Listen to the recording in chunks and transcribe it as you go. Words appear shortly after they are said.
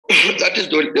That is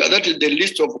the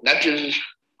list of that is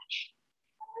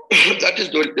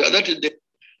the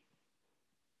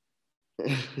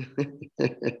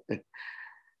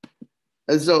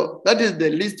and so that is the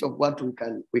list of what we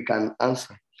can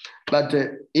answer. But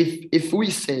if we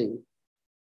say,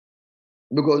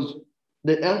 because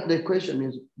the question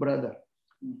is, brother,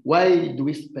 why do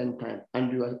we spend time?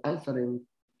 And you are answering,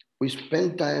 we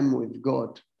spend time with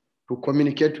God to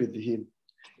communicate with him.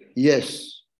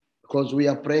 Yes, because we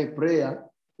are praying. Prayer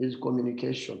is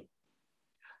communication.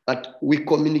 But we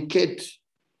communicate.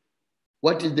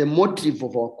 What is the motive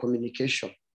of our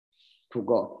communication to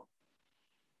God?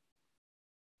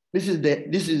 This is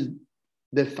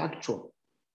the factual.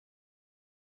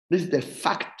 This is the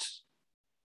fact.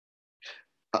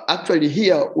 Actually,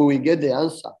 here we will get the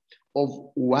answer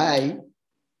of why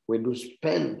we do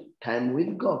spend time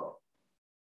with God.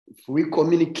 If we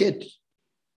communicate,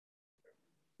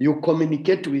 you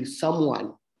communicate with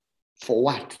someone for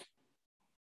what?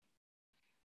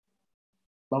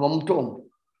 Mama Mtomo,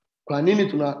 kwa nini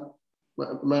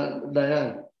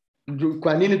Diane,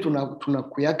 kwa nini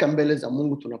tunakuyaka mbele za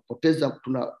Mungu,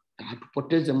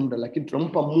 hatupoteze muda, lakini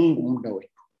tunampa Mungu muda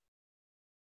wetu.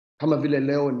 Kama vile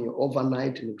leo ni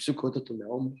overnight, ni usiku wote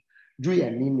tumeomba. Juu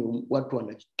ya nini watu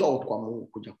wanajitoa kwa Mungu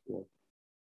kuja kuomba?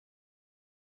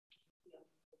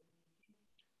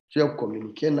 Sio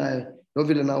kukomunikia naye, ndio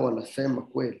vile nao wanasema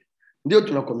kweli. Ndio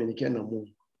tunakomunikia na Mungu.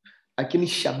 Lakini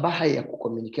shabaha ya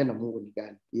kukomunikia na Mungu ni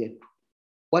gani yetu?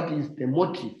 What is the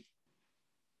motive?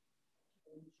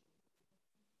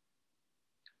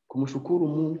 Kumshukuru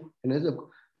Mungu.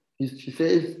 She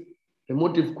says the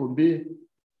motive could be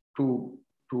to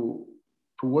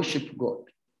worship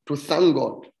God, to thank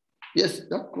God. Yes,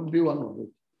 that could be one of it.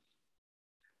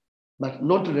 But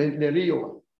not the real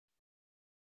one.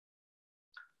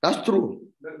 That's true.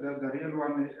 The real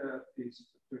one is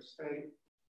to stay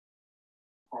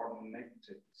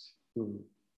connected.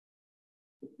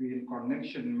 To be in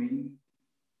connection means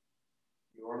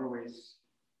you always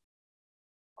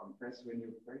confess when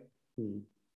you pray. You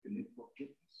need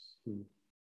forgiveness.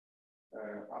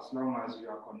 As long as you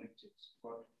are connected,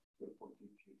 God will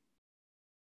forgive you.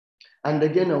 And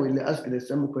again, I will ask the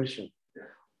same question. Yeah.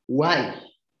 Why?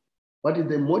 What is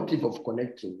the motive of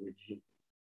connecting with him?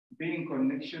 Being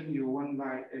connection, you want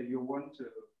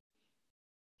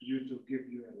you to give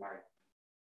you a life,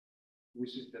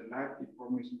 which is the life he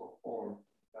promised for all,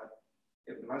 that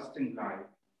everlasting life.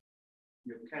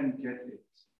 You can't get it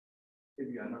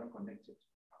if you are not connected.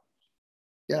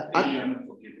 Yeah, if you are not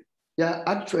forgiven. Yeah,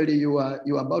 actually, you are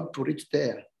about to reach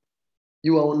there.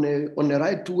 You are on a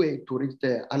right way to reach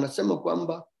there. Anasema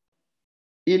kwamba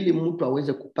ili mtu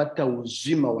aweze kupata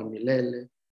uzima wa milele,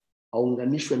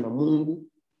 aunganishwe na Mungu,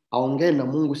 aongee na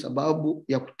Mungu sababu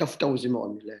ya kutafuta uzima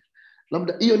wa milele.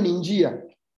 Labda hiyo ni njia.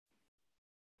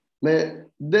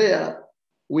 There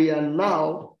we are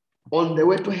now on the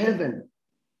way to heaven.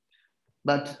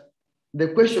 But the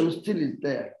question still is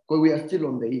there, because we are still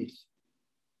on the east.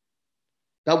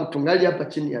 Tabu tungali hapa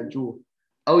chini ya jua.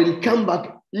 I will come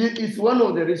back. It's one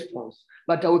of the response,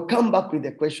 but I will come back with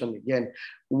the question again.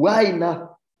 Why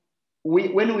now?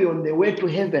 When we're on the way to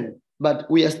heaven, but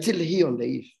we are still here on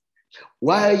the earth,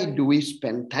 why do we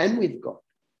spend time with God?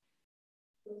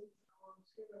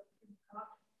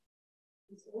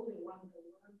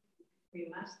 We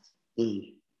must.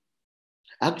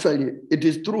 Actually, it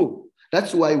is true.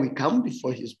 That's why we come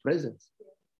before his presence.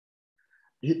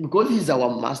 Because he's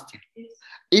our master.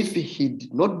 If he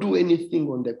did not do anything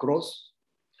on the cross,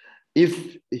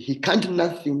 if he can't do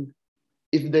nothing,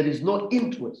 if there is no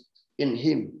interest in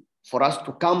him for us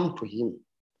to come to him,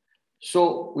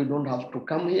 so we don't have to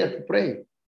come here to pray.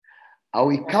 I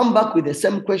will come back with the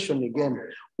same question again.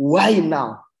 Why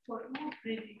now?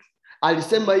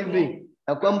 Alisema hivi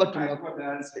ya kwamba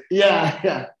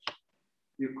yeah.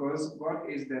 Because God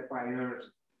is the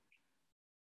priority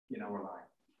in our life.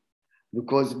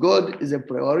 Because God is a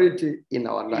priority in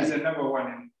our life. He's a number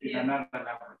one in another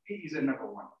level. He is a number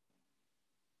one.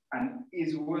 And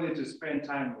he's willing to spend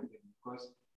time with him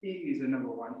because he is a number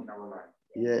one in our life.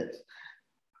 Yes.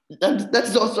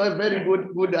 That's also a very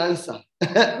good answer.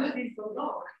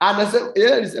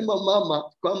 Anasema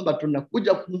mama kwamba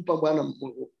tunakuja kumpa Bwana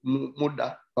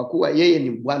muda kwa kuwa yeye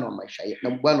ni Bwana wa maisha yetu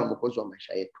na Bwana mwokozi wa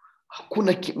maisha yetu.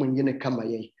 Hakuna mwingine kama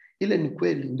yeye. Ile ni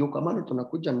kweli, ndio kwa maana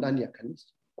tunakuja ndani ya kanisa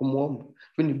kumuomba.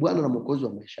 Ni Bwana na mwokozi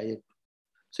wa maisha yetu.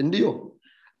 Si ndio?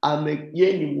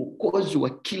 Yeye ni mwokozi wa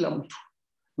kila mtu.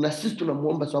 Na sisi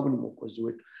tunamuomba sababu ni mwokozi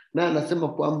wetu. Na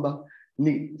anasema kwamba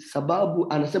ni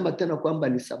sababu, anasema tena kwamba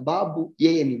ni sababu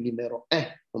yeye ni numero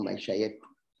wa maisha yetu.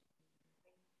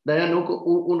 Diana,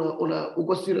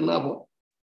 uko siri nabo?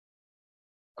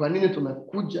 Kwa nini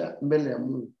tunakuja mbele ya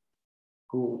Mungu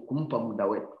kumpa muda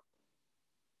wetu?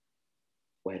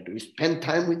 Why do we spend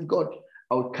time with God?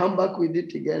 I will come back with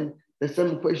it again. The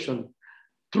same question.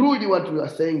 Truly what we are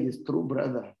saying is true,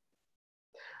 brother.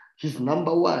 He's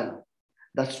number one.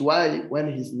 That's why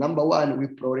when he's number one, we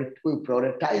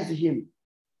prioritize him.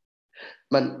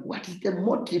 Man, what is the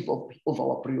motive of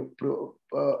our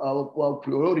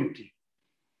priority?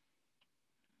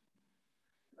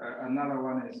 Another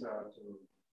one is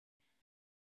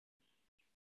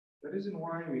the reason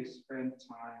why we spend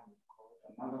time with God.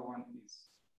 Another one is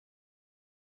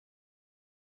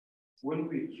when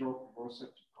we draw closer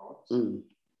to God,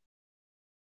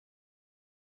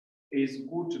 it's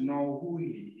good to know who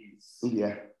he is.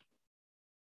 Yeah.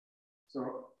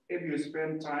 So if you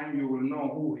spend time, you will know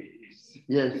who he is.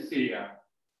 Yes. Yeah.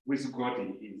 Which God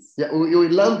he is. Yeah, you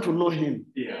will learn to know him.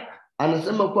 Yeah.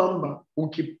 Anasema kwamba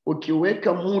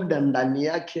ukiweka muda ndani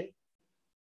yake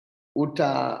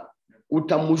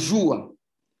utamjua.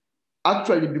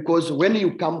 Actually, because when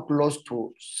you come close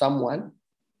to someone,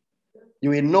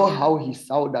 you will know how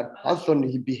that person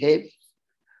he behaves,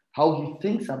 how he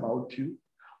thinks about you,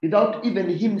 without even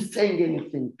him saying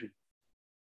anything to you.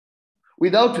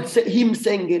 Without him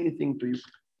saying anything to you.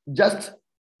 Just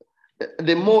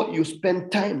the more you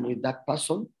spend time with that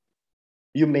person,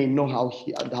 you may know how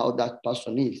that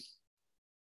person is.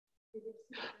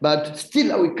 But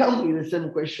still, I will come with the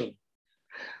same question.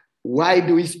 Why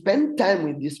do we spend time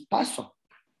with this person?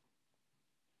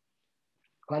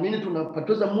 Kwa nini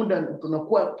tunapoteza muda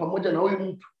tunakuwa pamoja na huyu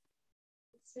mtu?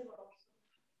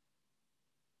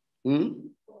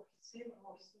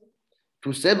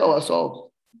 To save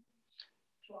ourselves.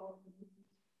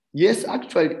 Yes,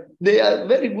 actually, they are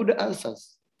very good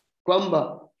answers.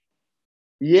 Kwamba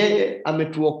yeye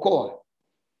ametuokoa,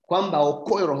 kwamba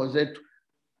okoe roho zetu,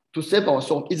 to save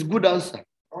ourselves. It's good answer.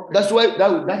 Okay. That's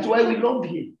why we love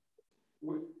him.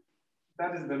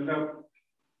 That is the love.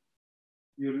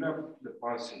 You love the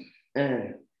person.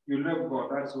 Yeah. You love God.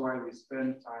 That's why we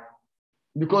spend time.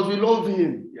 Because we love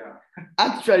him. Yeah.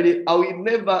 Actually, I will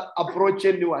never approach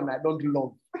anyone I don't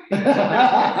love. You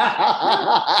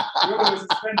always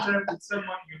spend time with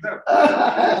someone you love.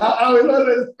 I will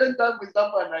always spend time with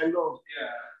someone I love.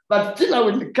 Yeah. But still, I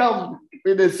will come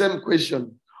with the same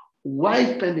question. Why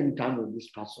spending time with this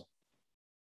person?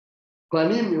 Kwa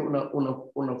nini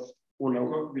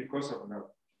because of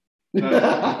love. Because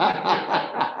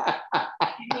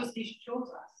he shows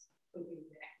us to be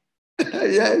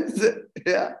there. Yes,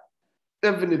 yeah,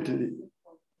 definitely.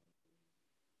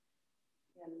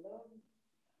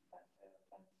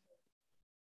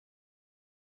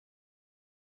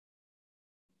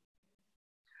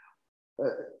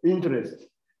 Interest.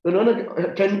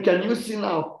 Can you see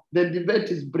now the debate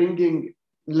is bringing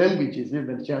languages?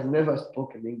 Even she has never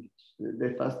spoken English.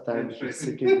 The first time she's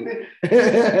speaking. She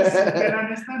can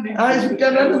understand English. She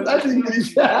can understand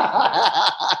English.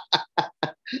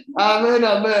 Amen,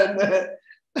 amen.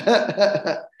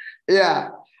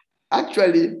 Yeah,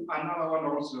 actually. Another one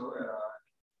also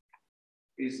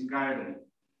is guidance.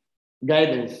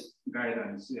 Guidance.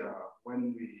 Guidance, yeah.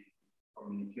 When we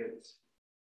communicate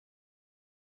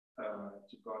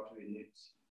to God, we need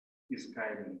his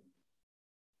guidance.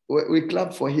 We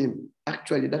clap for him.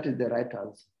 Actually, that is the right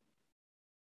answer.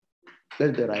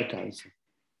 That's the right answer.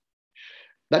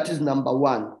 That is number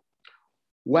one.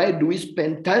 Why do we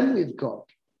spend time with God?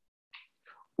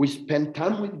 We spend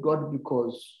time with God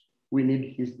because we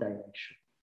need his direction.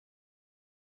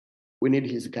 We need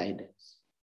his guidance.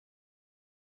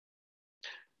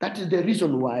 That is the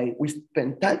reason why we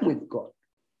spend time with God.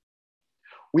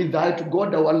 Without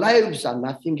God, our lives are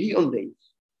nothing here on this.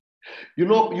 You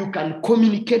know, you can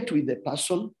communicate with the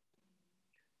person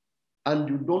and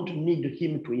you don't need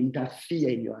him to interfere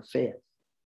in your affairs.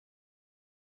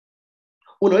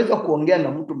 Unaweza kuongea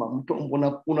na mtu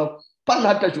unapana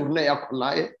hata journée yako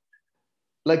naye,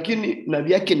 lakini na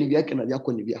vyake ni vyake na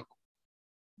vyako ni vyako.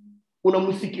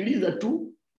 Unamsikiliza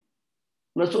tu,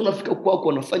 na sio unafika kwako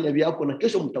unafanya vyako na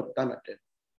kesho mtakutana tena.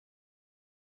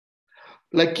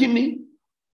 Lakini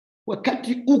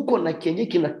wakati uko na kenye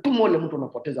kinatuma ule mtu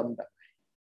unapoteza muda.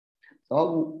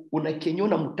 Sababu una kenye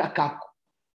unamtakako.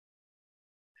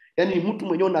 Yaani mtu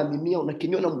mwenyewe unaaminia una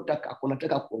kenye unamtakako,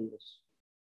 unataka kuongoza.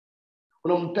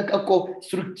 Unamtaka kwa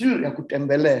structure ya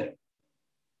kutembelea.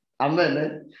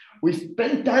 Amen. We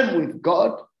spend time with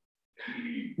God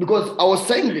because I was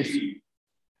saying this.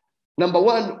 Number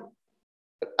one,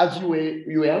 as you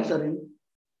were answering,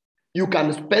 you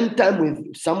can spend time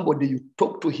with somebody, you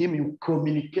talk to him, you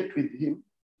communicate with him,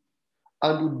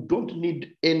 and you don't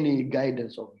need any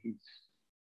guidance of his.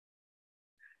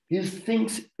 His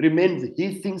things remain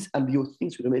his things, and your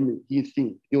things remain his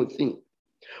thing, your thing.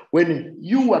 When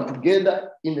you are together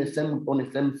on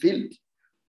the same field,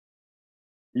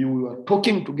 you are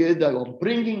talking together, you are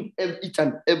bringing each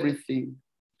and everything.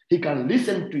 He can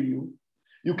listen to you.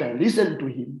 You can listen to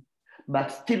him.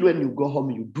 But still, when you go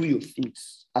home, you do your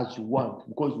things as you want,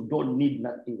 because you don't need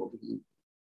nothing of him.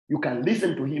 You can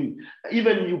listen to him.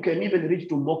 Even you can even reach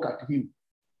to mock at him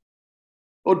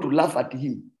or to laugh at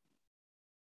him,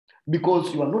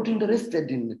 because you are not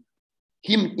interested in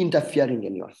him interfering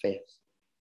in your affairs.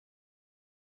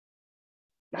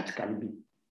 That can be.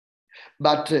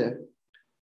 But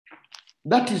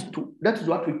that is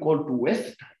what we call to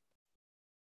waste time.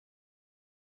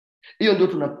 Hiyo ndio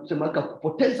tunasemaka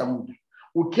kupoteza muda.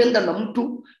 Ukienda na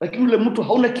mtu, lakini yule mtu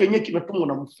hauna kenye kinatuma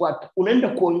unamfuata. Unaenda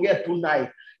kuongea tu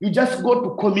naye. You just go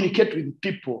to communicate with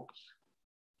people.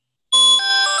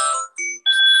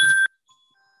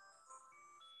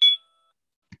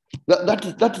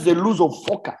 That is a lose of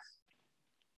focus.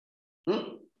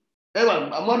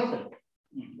 Evan, I'm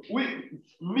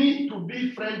me to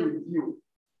be friend with you,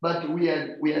 but we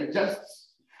are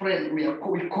just friends.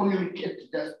 We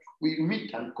communicate, just we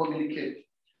meet and communicate.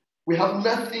 We have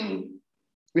nothing.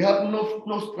 We have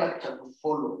no structure to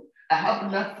follow. I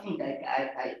have nothing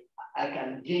I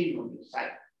can gain on your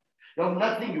side. You have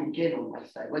nothing you gain on my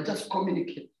side. We just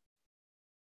communicate.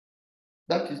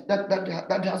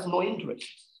 That has no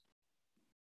interest.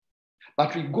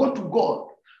 But we go to God.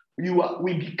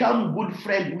 We become good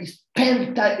friends. We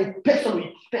spend time. A person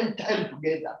we spend time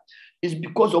together is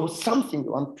because of something we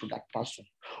want to that person.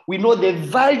 We know the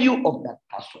value of that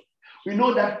person. We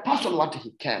know that person what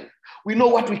he can. We know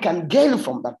what we can gain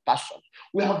from that person.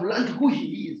 We have learned who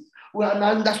he is. We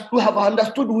have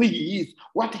understood who he is,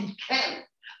 what he can.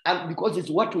 And because it's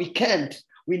what we can't,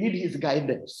 we need his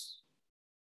guidance.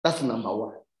 That's number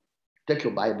one. Take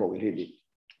your Bible, we read it.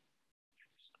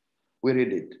 We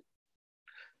read it.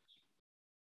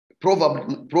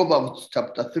 Proverbs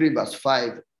chapter 3 verse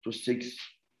 5 to 6.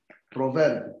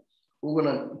 Proverbs. Uko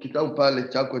na kitabu pale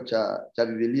chako cha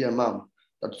Biblia mama.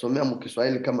 Tatusomea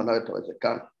mkiswahili kama nawe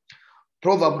tawezekana.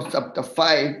 Proverbs chapter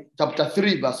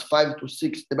 3 verse 5 to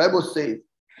 6. The Bible says,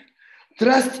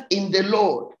 trust in the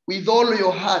Lord with all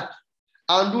your heart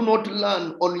and do not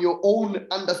lean on your own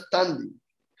understanding.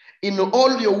 In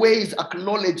all your ways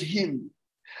acknowledge him,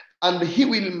 and he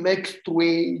will make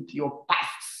straight your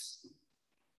paths.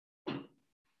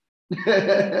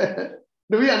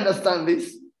 Do we understand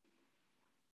this?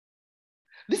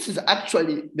 This is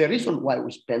actually the reason why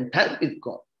we spend time with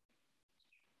God.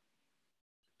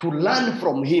 To learn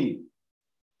from him.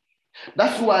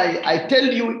 That's why I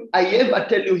ever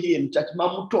tell you here in church,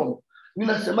 Mamutom,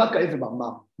 ninasemaka hivi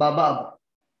baba.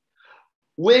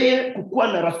 Wewe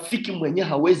kukuwa na rafiki mwenye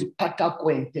hawezi pata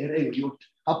kwa entere yoyote.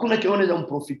 Hakuna kioneza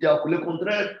mprofitia kule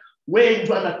contraire. Wewe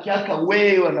ndio anakiaka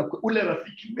wewe ule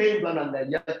rafiki wewe ndio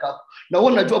anaangalia hapo. Na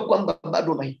wewe unajua kwamba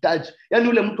bado unahitaji. Yaani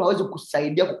ule mtu hawezi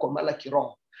kusaidia kukomala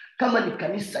kiroho. Kama ni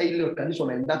kanisa ile kanisa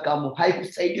unaenda kama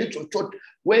haikusaidia chochote.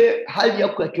 Wewe hali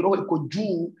yako ya kiroho iko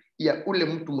juu ya ule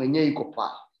mtu mwenyewe iko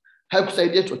pale.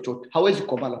 Haikusaidia chochote. Hawezi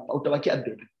kukomala pa. Utabakia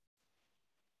bebe.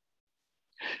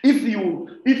 If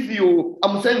you,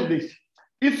 I'm saying this,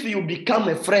 if you become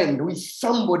a friend with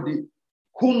somebody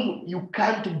whom you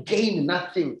can't gain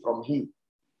nothing from him,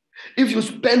 if you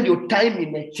spend your time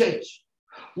in a church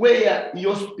where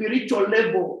your spiritual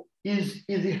level is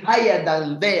higher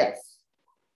than theirs,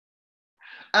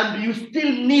 and you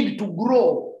still need to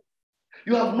grow,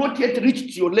 you have not yet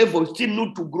reached your level, still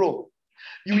need to grow,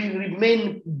 you will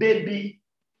remain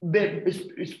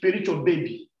spiritual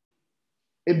baby.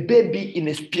 A baby in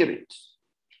a spirit,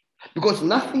 because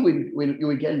nothing you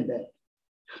will get there.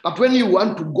 But when you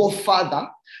want to go further,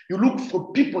 you look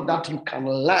for people that you can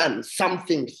learn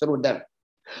something through them.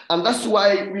 And that's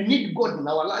why we need God in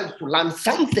our lives to learn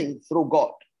something through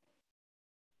God.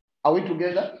 Are we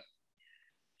together?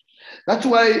 That's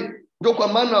why kwa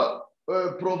maana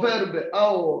proverb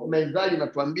au methali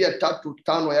natuambia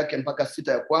 3:5 yake mpaka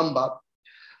 6 ya kwamba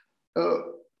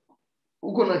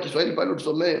uko na Kiswahili pale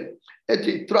tusomee,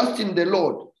 eti trust in the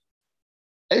Lord,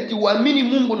 eti uamini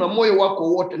Mungu na moyo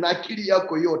wako wote na akili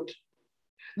yako yote,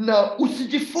 na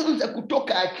usijifunze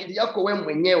kutoka akili yako wewe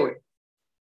mwenyewe,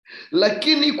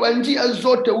 lakini kwa njia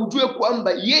zote ujue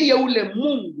kwamba yeye ule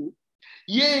Mungu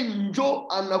yeye njo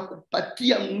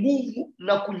anakupatia nguvu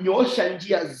na kunyoosha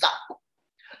njia zako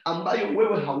ambayo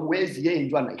wewe hauwezi, yeye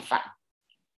njo anaifanya.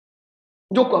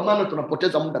 Ndio kwa maana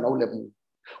tunapoteza muda na ule Mungu.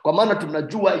 Kwa maana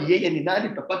tunajua yeye ni nani,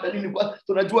 tutapata nini, kwa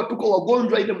tunajua tuko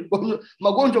wagonjwa, ile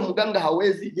magonjwa mganga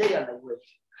hawezi, yeye anaweza.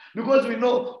 Because we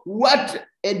know what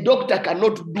a doctor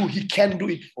cannot do, he can do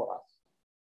it for us.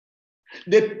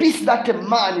 The peace that a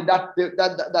man that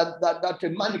a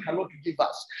man cannot give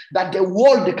us, that the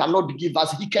world cannot give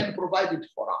us, he can provide it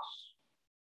for us.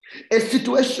 A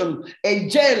situation, a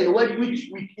jail in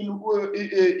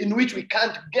which we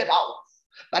can't get out,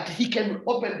 but he can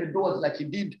open the doors like he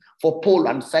did for Paul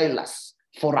and Silas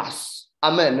for us.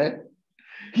 Amen.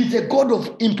 He's a God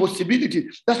of impossibility.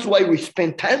 That's why we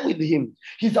spend time with him.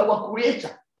 He's our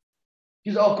creator.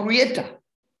 He's our creator.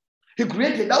 He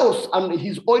created us and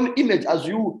his own image, as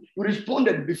you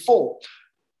responded before.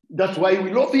 That's why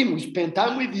we love him. We spend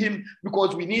time with him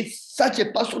because we need such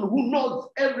a person who knows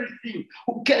everything,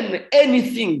 who can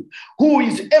anything, who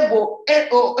is able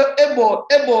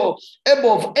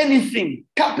of anything,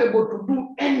 capable to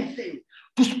do anything,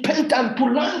 to spend time to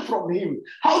learn from him,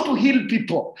 how to heal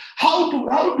people, how to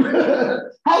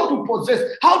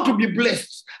possess, how to be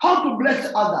blessed, how to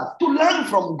bless others, to learn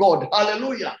from God.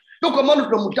 Hallelujah. Ndio kwa maana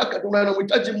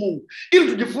tunamhitaji Mungu ili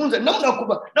tujifunze namna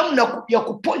ya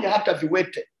kuponya hata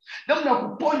viwete, namna ya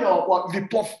kuponya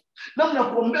vipofu, namna ya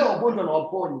kuombea wagonjwa na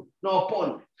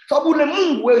wapone. Sababu ule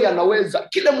Mungu wewe anaweza,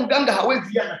 kile mganga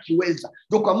hawezi yeye anakiweza.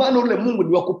 Ndio kwa maana ule Mungu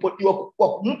ni wa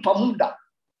kumpa muda.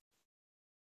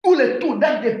 Ule tu,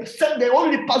 that the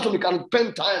only person who can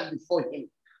spend time before him.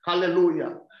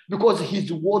 Hallelujah. Because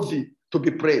he's worthy to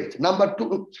be praised. Number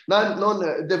 2,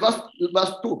 the verse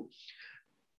 2.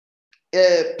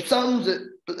 Psalms,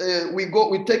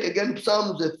 we take again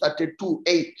Psalms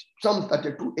 32:8. Psalms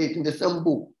 32:8 in the same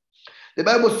book. The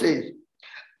Bible says,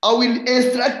 I will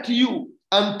instruct you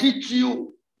and teach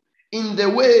you in the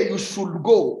way you should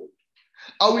go.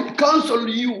 I will counsel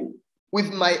you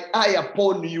with my eye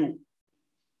upon you.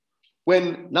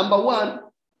 When, number 1,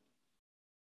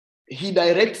 he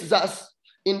directs us.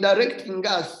 In directing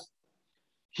us,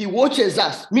 he watches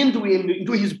us, means we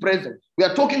into his presence. We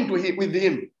are talking to him with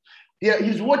him.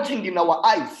 He's watching in our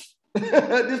eyes.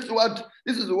 This is what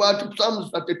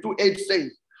Psalms 32:8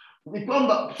 says. Ni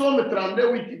kwamba some trande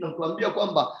wiki nakuambia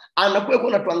kwamba anakuwa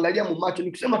kuna tuangalia mumacho,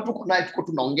 nikisema tuko naye tuko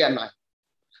tunaongea naye.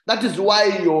 That is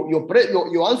why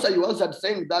your answer you answered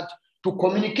saying that to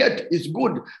communicate is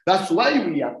good. That's why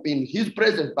we are in his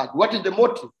presence. But what is the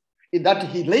motive? Is that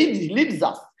he leads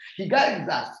us, he guides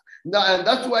us. And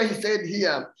that's why he said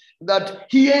here that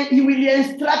he will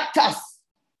instruct us.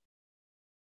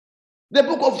 The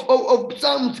book of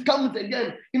Psalms comes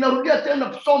again. Inarudia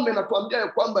tena Psalm anatuambia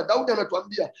kwamba Daudi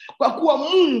anatuambia kwa kuwa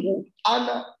Mungu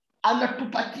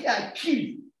anatupatia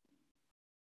akili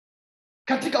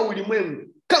katika ulimwengu.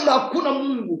 Kama hakuna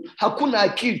Mungu, hakuna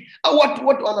akili. Au watu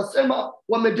wanasema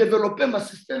wamedevelope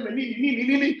system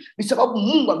nini ni sababu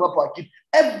Mungu anawapa akili.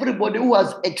 Everybody who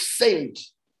has excelled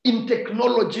in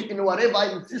technology, in whatever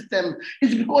in system,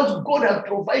 is because God has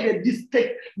provided this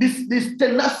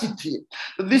tenacity,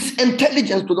 this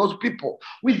intelligence to those people.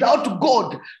 Without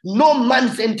God, no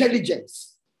man's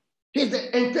intelligence. He's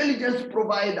the intelligence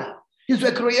provider. He's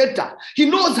a creator. He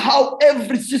knows how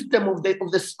every system of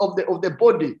the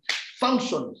body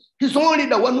functions. He's only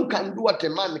the one who can do what a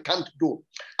man can't do.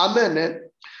 Amen.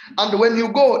 And when you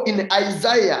go in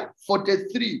Isaiah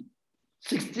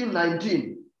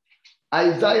 43:16-19,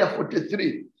 Isaiah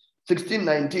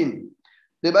 43:16-19,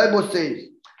 the Bible says,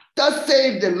 "Thus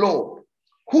saith the Lord,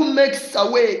 who makes a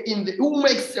way in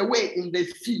the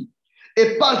sea,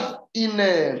 a path in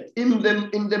the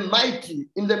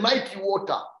mighty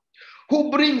water,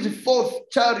 who brings forth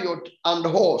chariot and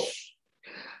horse,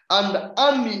 and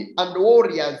army and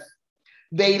warriors.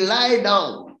 They lie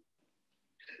down,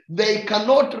 they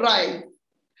cannot rise,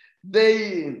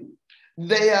 they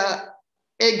are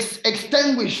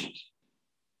extinguished,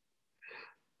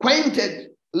 quenched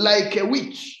like a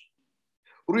witch.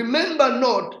 Remember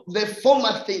not the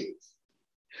former things,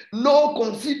 nor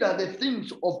consider the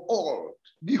things of old.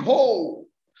 Behold,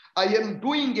 I am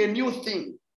doing a new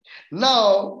thing.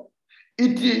 Now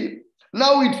it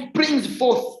springs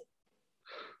forth.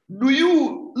 Do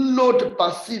you not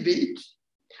perceive it?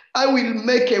 I will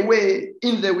make a way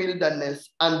in the wilderness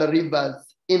and the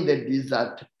rivers in the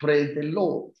desert. Praise the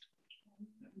Lord."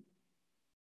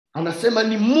 Anasema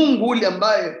ni Mungu ule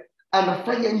ambaye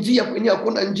anafanya njia kwenye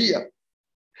hakuna njia,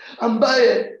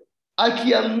 ambaye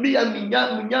akiambia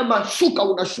mnyama shuka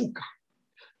unashuka,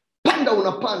 panda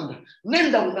unapanda,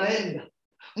 nenda unaenda.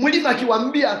 Mlima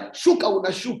akiwaambia shuka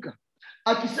unashuka,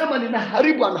 akisema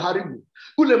ninaharibu anaharibu.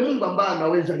 Ule Mungu ambaye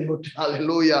anaweza yote.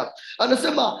 Hallelujah.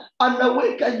 Anasema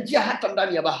anaweka njia hata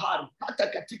ndani ya bahari, hata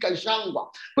katika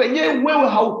jangwa. Kwenye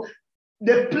wewe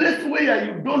the place where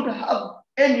you don't have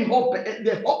any hope.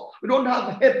 The hope, we don't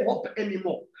have hope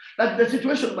anymore. Like the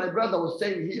situation my brother was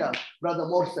saying here, Brother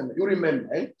Morrison, you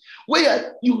remember,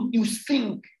 where you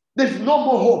think there's no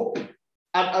more hope.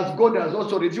 And as God has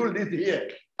also revealed it here.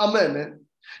 Amen.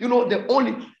 You know,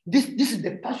 this is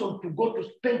the person to go to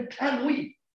spend time with.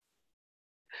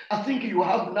 I think you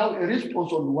have now a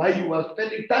response on why you are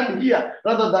spending time here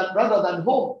rather than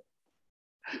home.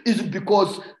 Is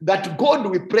because that God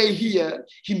we pray here,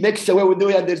 he makes a way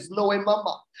where there's no way,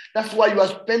 mama. That's why you are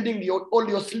spending all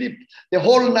your sleep the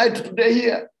whole night today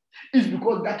here. Is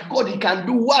because that God, he can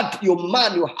do what your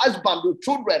man, your husband, your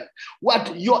children,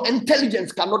 what your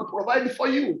intelligence cannot provide for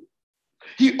you.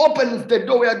 He opens the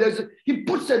door where he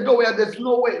puts a door where there's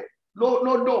no way,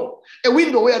 no door, a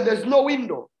window where there's no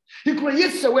window. He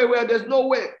creates a way where there's no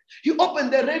way. He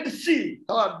opened the Red Sea,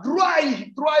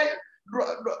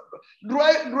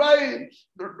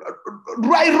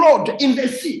 dry road in the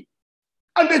sea.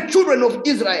 And the children of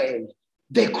Israel,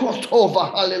 they crossed over.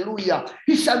 Hallelujah.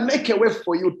 He shall make a way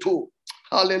for you too.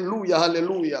 Hallelujah.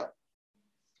 Hallelujah.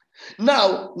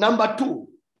 Now, number two.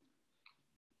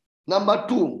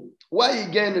 Why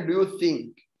again do you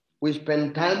think we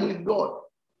spend time with God?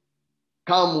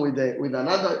 Come with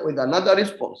another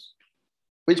response,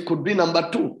 which could be number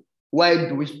two. Why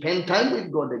do we spend time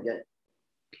with God again?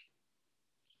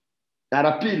 Na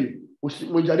la pili,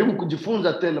 mjaribu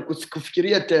kujifunza tena,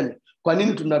 kufikiria tena. Kwa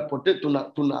nini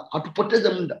hatupoteze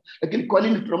muda? Lakini kwa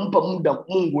nini tunampa muda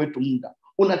Mungu wetu muda?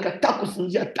 Unakataa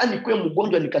kusinzia tani kwa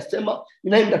mgonjwa nikasema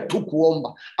ninaenda tu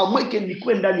kuomba. Amweke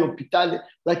nikwe ndani hospitali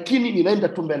lakini ninaenda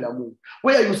tu mbele ya Mungu.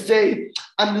 Where you say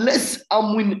unless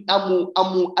I'm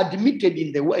admitted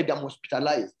in the word, I'm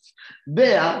hospitalized.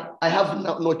 There I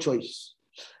have no choice.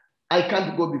 I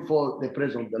can't go before the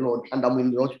presence of the Lord and I'm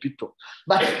in the hospital.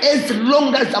 But as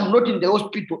long as I'm not in the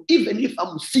hospital, even if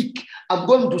I'm sick, I'm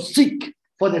going to seek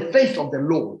for the face of the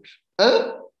Lord.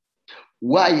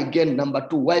 Why again, number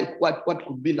two? Why? What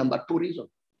could be number two reason?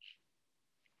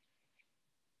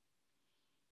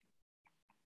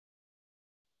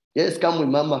 Yes, come with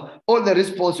mama. All the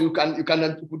response you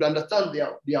could understand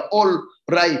they are all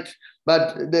right,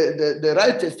 but the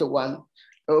rightest one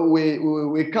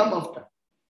we come after.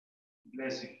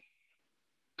 Blessing.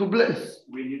 To bless.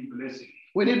 We need blessing.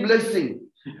 We need blessing.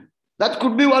 That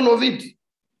could be one of it.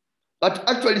 But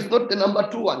actually, it's not the number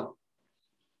two one.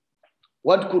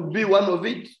 What could be one of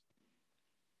it?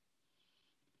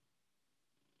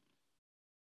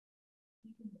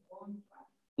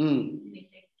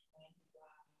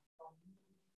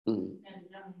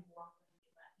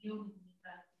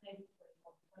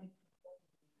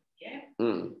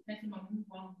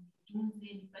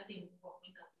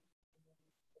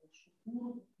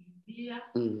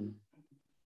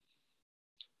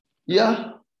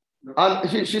 Yeah, and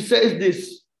she says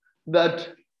this, that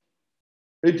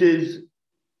it is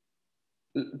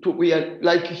we are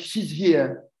like she's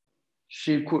here.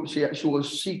 She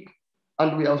was sick,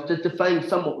 and we are testifying.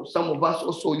 Some of us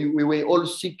also we were all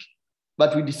sick,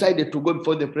 but we decided to go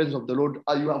before the presence of the Lord.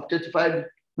 You have testified,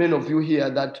 many of you here,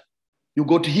 that you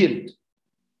got healed.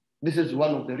 This is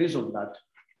one of the reasons that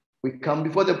we come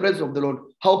before the presence of the Lord.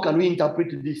 How can we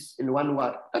interpret this in one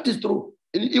word? That is true.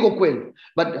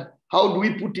 But how do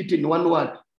we put it in one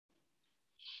word?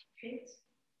 Faith.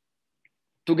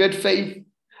 To get faith.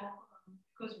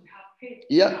 Because we have faith.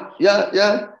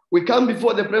 Yeah. We come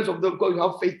before the presence of the Lord because we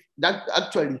have faith.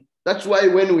 That's why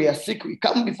when we are sick, we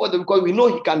come before them because we know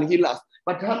he can heal us.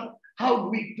 But how do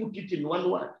we put it in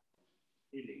one word?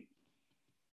 Healing.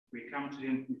 We come to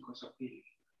him because of healing.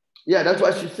 Yeah, that's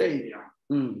what she said. Yeah.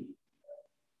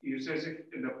 You say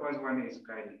the first one is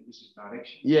guiding, this is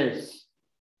direction. Yes.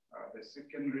 The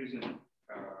second reason.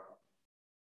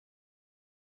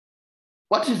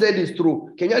 What she said is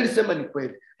true. Can you say ni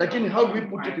kweli? Lakini how do we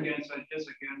put it in? I can suggest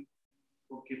again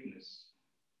forgiveness.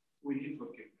 We need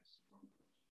forgiveness.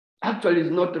 Actually,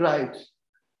 it's not right.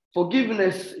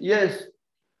 Forgiveness, yes.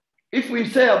 If we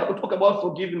talk about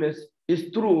forgiveness,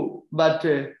 it's true, but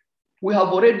we have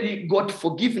already got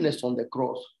forgiveness on the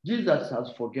cross. Jesus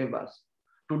has forgiven us.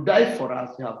 To die for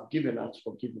us, he has given us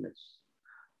forgiveness.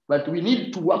 But we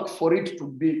need to work for it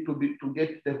to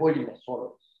get the holiness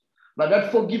always. But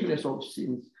that forgiveness of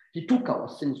sins, he took our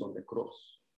sins on the cross.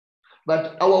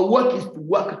 But our work is to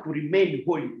work to remain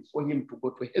holy for him to go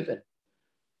to heaven.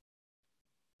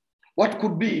 What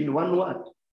could be in one word?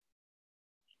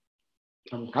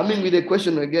 I'm coming with a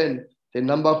question again. The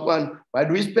number one, why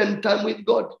do we spend time with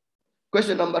God?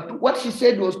 Question number two, what she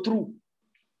said was true.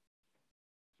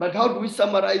 But how do we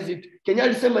summarize it? Kenya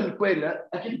alisema ni kweli,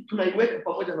 lakini tunaiweka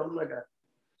pamoja na namna gani?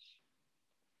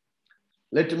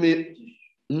 Let me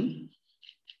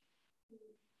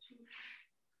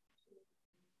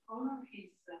honor his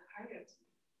chariot.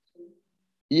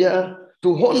 Yeah,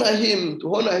 to honor him,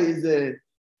 to honor his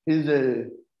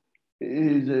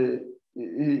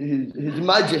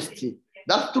majesty.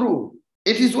 That's true.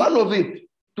 It is one of it.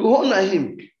 To honor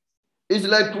him. It's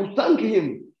like to thank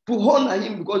him, to honor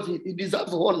him because he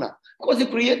deserves honor, because he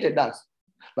created us.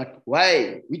 But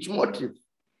why? Which motive?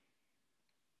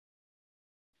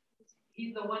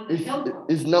 He's the one that helped us.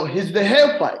 He's the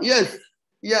helper. Yes.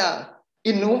 Yeah.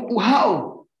 In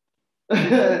how?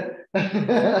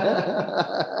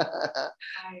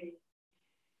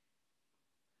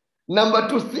 Number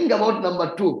two, think about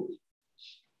number two.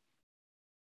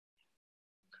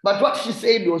 But what she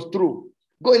said was true.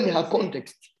 Go in her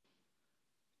context.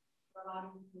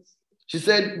 She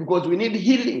said, because we need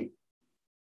healing.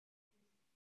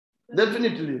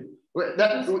 Definitely.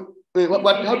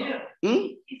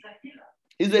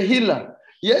 He's a healer.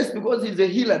 Yes, because he's a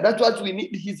healer. That's what we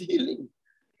need, his healing.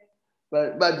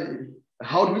 But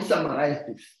how do we summarize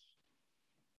this?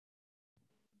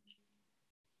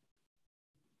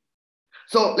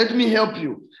 So let me help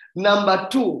you. Number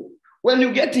two, when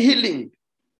you get healing,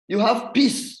 you have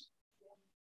peace.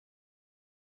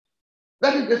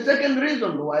 That is the second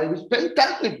reason why we spend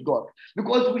time with God,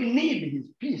 because we need his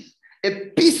peace,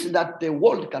 a peace that the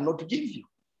world cannot give you.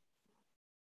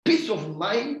 Peace of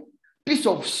mind, peace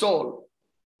of soul,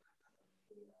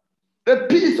 a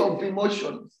peace of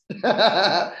emotions.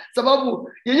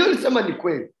 Sababu yenyewe ulisema ni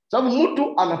kweli. Sababu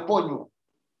mtu anaponywa.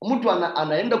 Mtu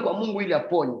anaenda kwa Mungu ili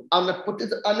aponywe.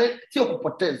 Anapoteza, sio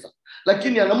kupoteza,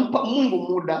 lakini anampa Mungu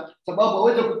muda sababu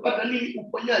aweze kupata nini?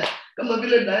 Uponyaji. Kama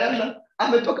vile Diana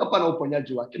ametoka hapa na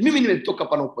uponyaji wake. Mimi nimetoka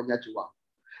hapa na uponyaji wangu.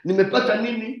 Nimepata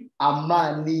nini?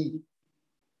 Amani.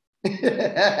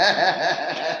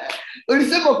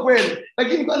 Ulisema kweli,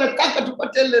 lakini kwa nataka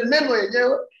tupate ile neno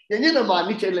yenyewe na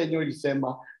maanisha ile yenyewe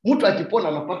ulisema. Mtu akipona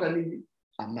anapata nini?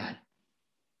 Amani.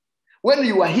 When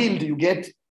you are healed, you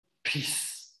get peace.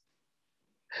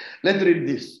 Let's read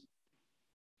this.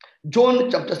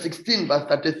 John chapter 16, verse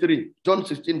 33. John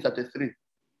 16, 33.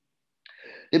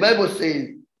 The Bible says,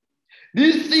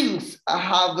 these things I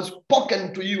have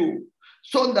spoken to you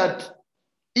so that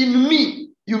in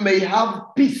me you may have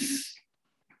peace.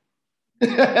 The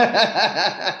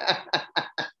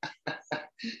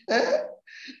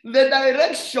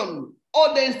direction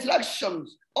or the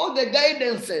instructions or the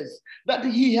guidances that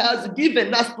he has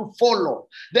given us to follow,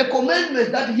 the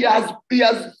commandments that he has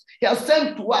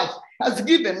sent to us, has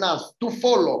given us to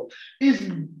follow, is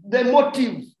the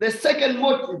motive. The second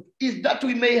motive is that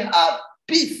we may have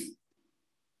peace.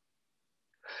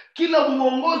 Kila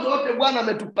mwongozo wote Bwana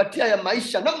ametupatia ya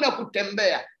maisha, namna ya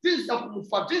kutembea, jinsi ya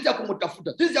kumfuata, jinsi ya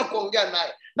kumtafuta, jinsi ya kuongea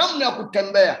naye, namna ya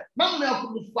kutembea, namna ya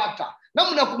kumfuata,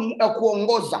 namna ya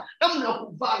kuongoza, namna ya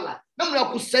kuvala, namna ya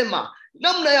kusema,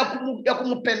 namna ya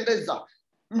kumpendeza.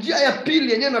 Njia ya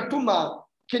pili yenyewe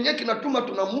kinatuma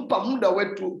tunampa muda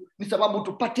wetu ni sababu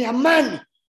tupate amani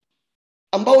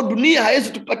ambao dunia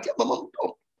haiwezi tupatia mama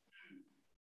mtoto.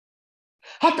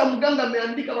 Hata mganga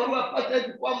ameandika barua pata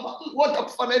hivi kwamba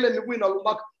utakufa na ile miguu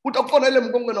inaumaka, utakufa na ile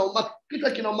mgongo inaumaka,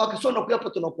 kitu kinaumaka, sio na hapa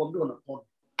tunakuambia unapona.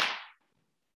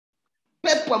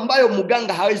 Pepo ambayo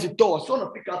mganga hawezi toa, sio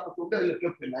unapika hapa kuombea ile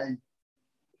pepo na hii.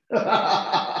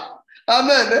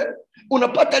 Amen.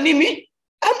 Unapata nini?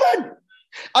 Amani.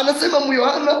 Anasema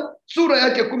Yohana sura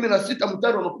yake 16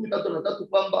 mstari wa 13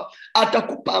 kwamba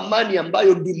atakupa amani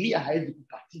ambayo dunia haiwezi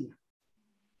kupatia.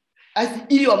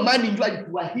 Hiyo amani ndio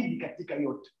alituahidi katika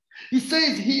yote. He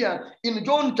says here in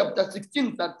John chapter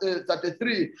 16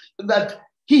 33 that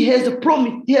he has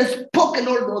promised, he has spoken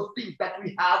all those things that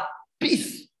we have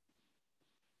peace.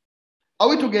 Are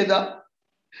we together?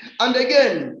 And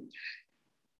again,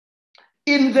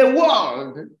 in the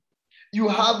world you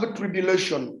have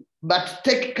tribulation, but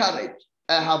take courage,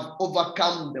 I have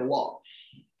overcome the world.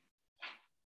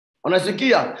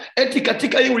 Unasikia? Eti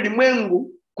katika hii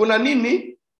ulimwengu kuna nini?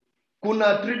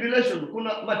 Kuna tribulation,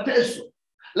 kuna mateso.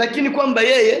 Lakini kwamba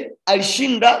yeye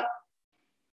alishinda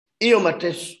hiyo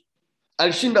mateso.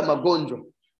 Alishinda magonjwa.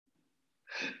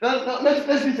 Now,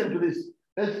 let's listen to this.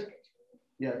 Let's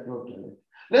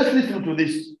listen to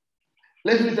this.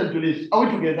 Let's listen to this. Are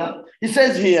we together? He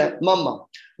says here, Mama,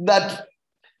 that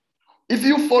if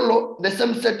you follow the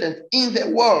same sentence, in the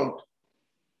world,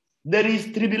 there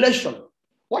is tribulation.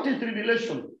 What is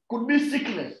tribulation? Could be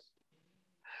sickness.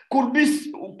 Could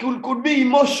be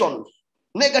emotions,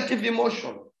 negative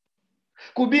emotion.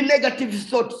 Could be negative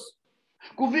thoughts.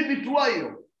 Could be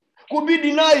betrayal. Could be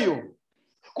denial.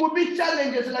 Could be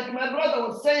challenges like my brother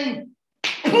was saying.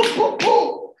 Poo, poo,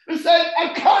 poo. He said,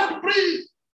 I can't breathe.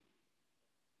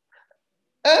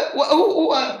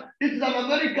 It's an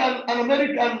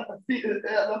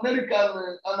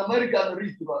American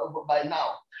risk by now.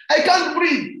 I can't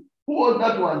breathe. Who was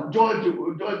that one? George,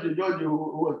 who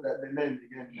was the name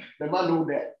again? The man who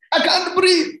died. I can't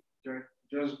breathe.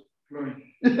 Just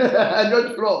flowing.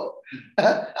 George Floyd.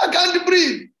 I can't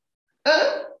breathe.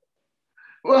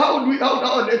 Well, how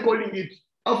are they calling it?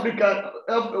 African.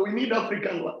 We need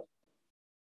African one.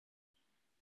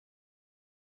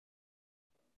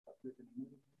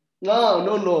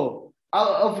 No.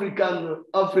 African,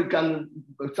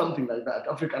 something like that.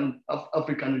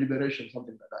 African liberation,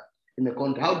 something like that. In the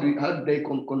country, how do they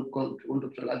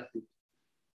contextualize it?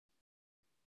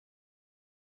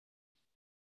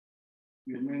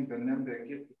 You mean the name they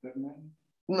give to that man?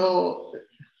 No.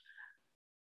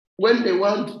 When they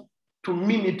want to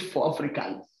mean it for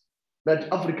Africans,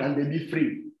 that Africans they be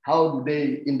free. How do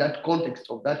they, in that context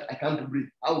of that, I can't breathe?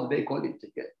 How do they call it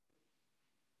again?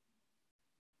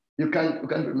 You can't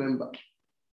remember.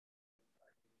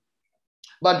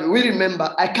 But we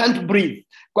remember, I can't breathe.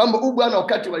 Kwamba ubwana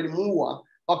wakati walimuua,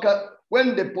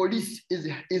 when the police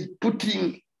is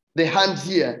putting the hands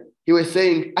here, he was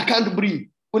saying, I can't breathe.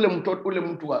 Ule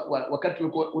mtu wakati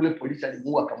ule polisi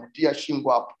alimuua akamtia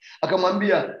shingo hapo.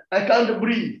 Akamwambia, I can't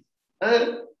breathe.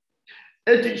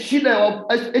 Eti shida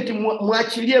eti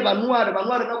muachilie Vanuare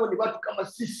nao ni watu kama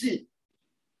sisi.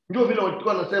 Ndio vile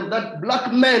walikuwa wanasema that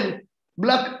black men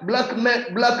matter.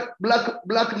 Black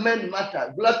blood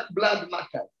matters.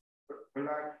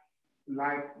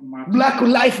 Black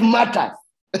life matters.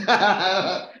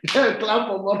 Clap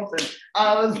for Morrison.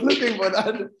 I was looking for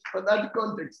that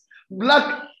context.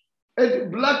 Black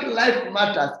life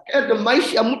matters.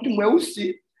 Maisha ya mtu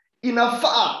mweusi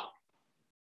inafaa.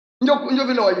 Ndio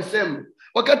vile walisema.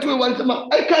 Wakati wewe walisema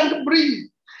I can't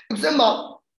breathe.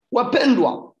 Kusema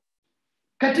wapendwa,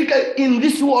 katika in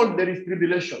this world there is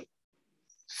tribulation,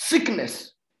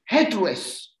 sickness, hatred,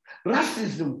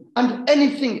 racism, and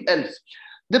anything else.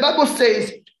 The Bible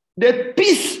says the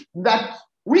peace that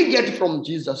we get from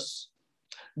Jesus,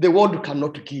 the world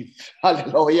cannot give.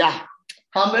 Hallelujah.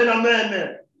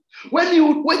 Amen. When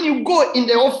you go in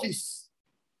the office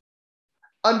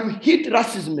and you hit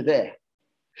racism there,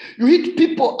 you hit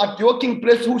people at the working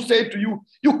place who say to you,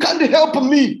 you can't help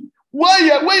me.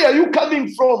 Where are you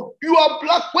coming from? You are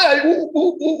black.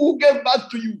 Who gave birth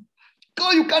to you?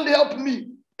 Go, you can't help me.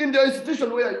 In the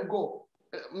institution where you go.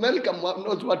 Malcolm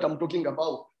knows what I'm talking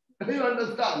about. You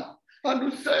understand? And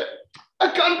you say,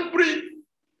 I can't breathe.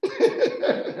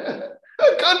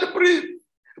 I can't breathe.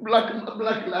 Black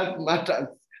life matters.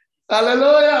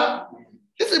 Hallelujah.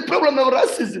 It's a problem of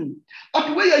racism.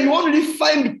 But where you only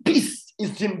find peace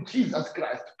is in Jesus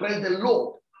Christ. Praise the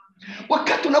Lord.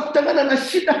 Wakati unakutana na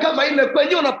shida kama ile,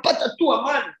 kwenye unapata tu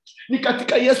amani ni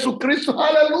katika Yesu Kristo.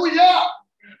 Hallelujah.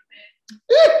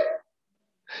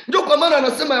 Ndio kwa maana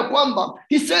anasema ya kwamba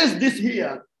he says this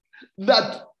here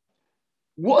that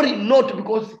worry not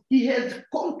because he has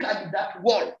conquered that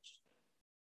world.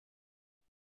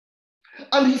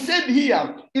 And he said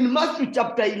here in Matthew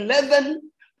chapter 11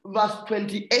 verse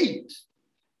 28,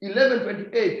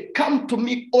 11:28, come to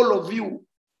me all of you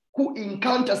who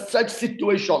encounter such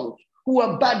situations, who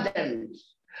are burdened,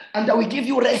 and I will give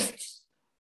you rest.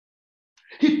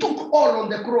 He took all on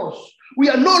the cross. We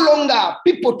are no longer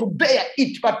people to bear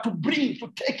it, but to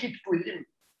take it to him,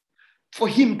 for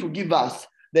him to give us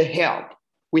the help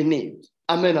we need.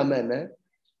 Amen, amen.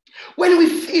 When we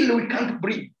feel we can't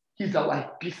breathe, he's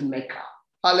our peacemaker.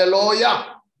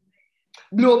 Hallelujah.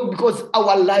 Because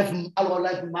our life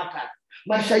matters.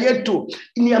 Maisha yetu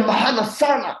ni ya maana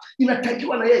sana,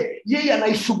 inatakiwa na yeye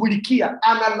anaishughulikia,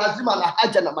 lazima ana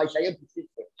haja na maisha yetu sisi.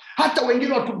 Hata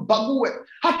wengine watubague,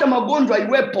 hata magonjwa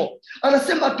iwepo,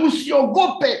 anasema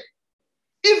tusiogope.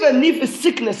 Even if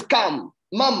sickness come,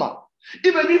 mama,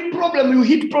 even if you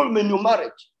hit problem in your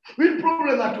marriage, with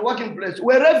problem at your working place,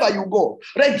 wherever you go,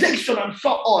 rejection and so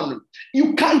on,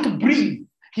 you can't breathe.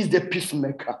 He's the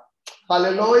peacemaker.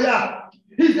 Hallelujah.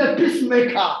 He's the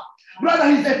peacemaker.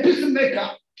 Brother, he's a peacemaker.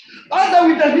 Father,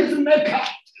 with a peacemaker.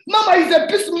 Mama is a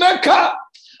peacemaker.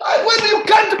 And when you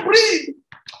can't breathe,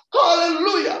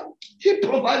 hallelujah, he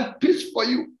provides peace for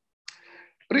you.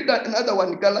 Read another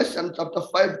one, Galatians chapter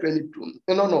 5:22.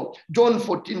 No, John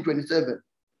 14:27.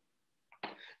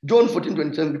 John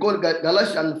 14:27, because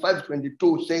Galatians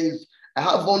 5:22 says, I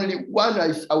have only one,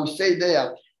 I will say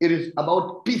there, it is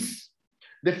about peace.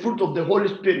 The fruit of the Holy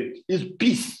Spirit is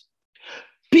peace.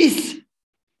 Peace.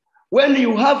 When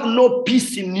you have no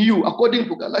peace in you, according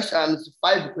to Galatians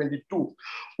 5:22,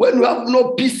 when you have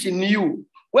no peace in you,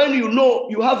 when you know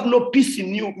you have no peace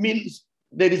in you, means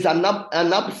there is an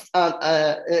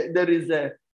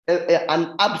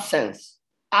absence.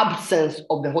 absence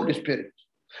of the Holy Spirit.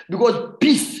 Because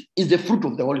peace is the fruit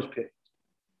of the Holy Spirit.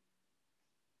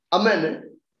 Amen.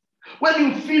 When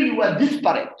you feel you are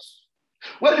disparate,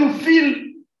 when you feel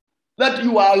that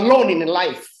you are alone in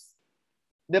life,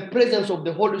 the presence of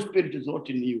the Holy Spirit is not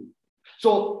in you.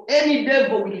 So any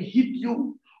devil will hit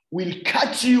you, will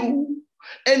catch you.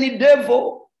 Any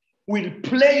devil will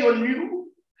play on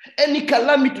you. Any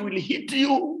calamity will hit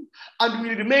you and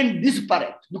will remain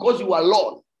disparate because you are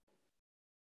alone.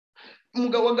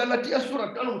 Wagalatia sura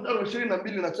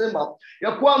 5:22 inasema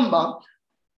ya kwamba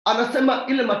anasema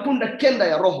ile matunda kenda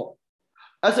ya roho.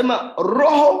 Anasema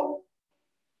roho,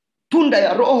 tunda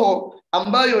ya roho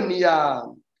ambayo ni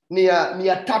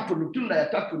ya tatu, ni tunda ya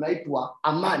tatu inaitwa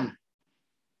amani.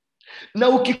 Na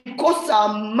ukikosa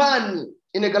amani,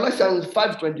 in Galatians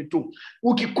 5:22,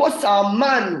 ukikosa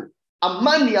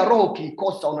amani ya roho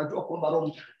ukikosa, unajua kwamba Roho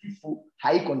Mtakatifu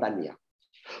haiko ndani yako.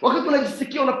 Wakati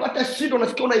unajisikia unapata shida,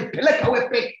 unasikia unaipeleka wewe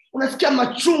peke, unasikia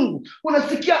machungu,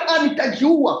 unasikia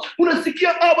nitajiua,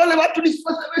 unasikia wale watu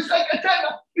nisiwasemeshake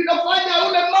tena, inafanya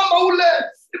ule mama ule,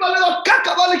 wale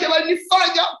wakaka wale kama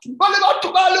nifanya, wale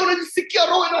watu wale, unajisikia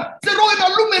roho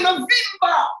inalume na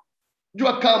vimba.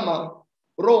 Jua kama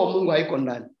roho Mungu haiko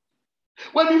ndani.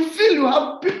 When you feel you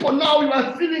have people now, you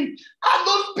are feeling,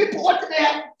 those people, what they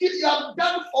have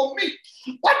done for me,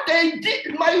 what they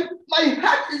did, my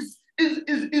heart is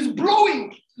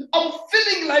blowing. I'm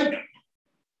feeling like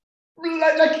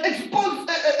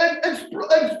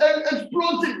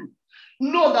exploding.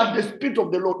 Know that the Spirit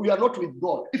of the Lord, we are not with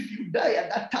God. If you die at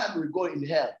that time, we go in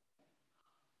hell.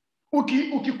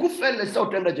 Ukikufa ile saa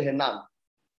utaenda jehanamu.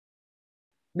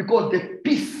 Because the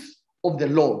peace of the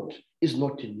Lord is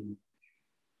not in you.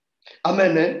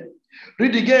 Amen. Eh?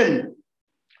 Read again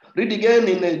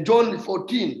in John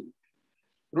 14.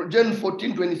 John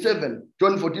 14:27.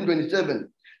 John 14:27.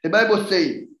 The Bible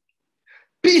says,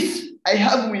 peace I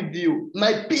have with you,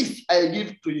 my peace I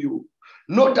give to you,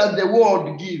 not as the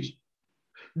world gives,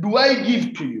 do I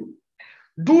give to you.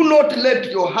 Do not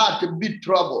let your heart be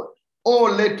troubled,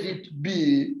 or let it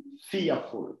be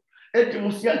fearful. Eti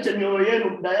msiache mioyo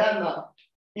yenu Diana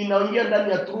inaingia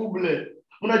ndani ya trouble.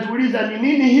 Mnajiuliza ni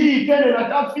nini hii tena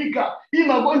inatafika? Hii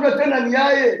magonjwa tena ni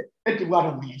yaye. Eti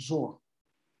Bwana mjua.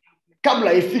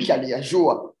 Kabla ifike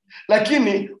aliyajua.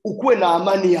 Lakini ukuwe na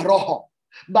amani ya roho.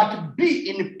 But be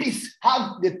in peace.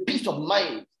 Have the peace of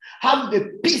mind. Have the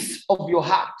peace of your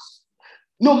heart.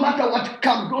 No matter what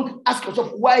comes, don't ask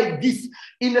yourself why this.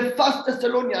 In the 1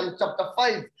 Thessalonians chapter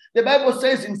 5, the Bible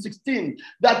says in 16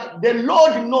 that the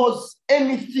Lord knows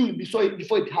anything before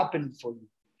it happens for you.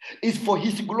 It's for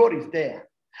his glory is there.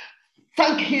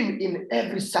 Thank him in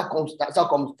every circumstance.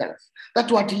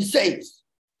 That's what he says.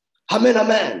 Amen,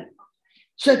 amen.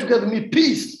 Say together with me,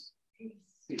 peace.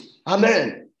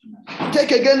 Amen.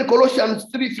 Take again Colossians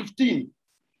 3:15.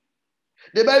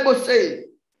 The Bible says,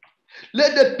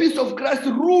 let the peace of Christ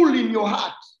rule in your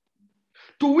heart,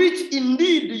 to which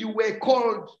indeed you were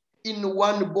called in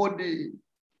one body,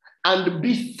 and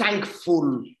be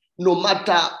thankful no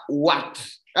matter what.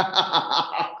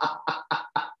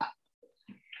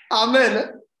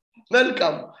 Amen.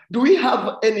 Welcome. Do we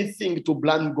have anything to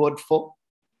blame God for?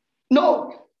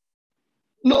 No.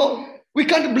 No, we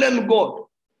can't blame God.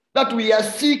 That we are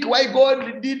sick, why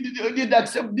God did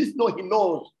accept this? No, he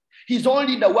knows. He's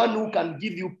only the one who can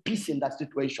give you peace in that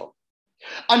situation.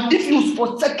 And if you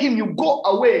forsake him, you go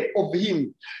away of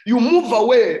him. You move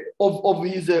away of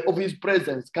his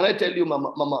presence. Can I tell you,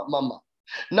 mama?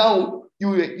 Now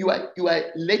you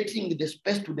are letting the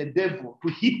space to the devil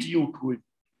to hit you through it.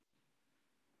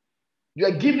 You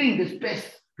are giving the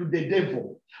space to the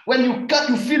devil. When you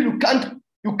feel you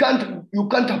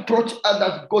can't approach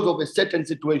others because of a certain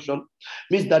situation,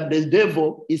 means that the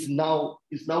devil is now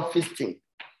feasting,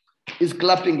 is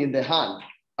clapping in the hand.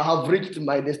 I have reached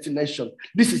my destination.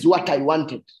 This is what I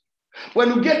wanted. When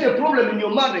you get a problem in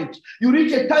your marriage, you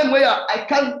reach a time where I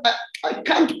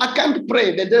can't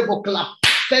pray. The devil clap.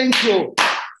 Thank you.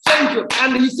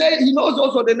 And he said he knows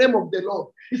also the name of the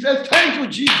Lord. He says, thank you,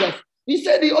 Jesus. He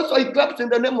said he claps in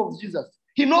the name of Jesus.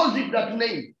 He knows it, that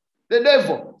name. The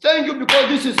devil. Thank you because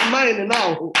this is mine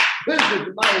now. This is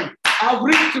mine. I've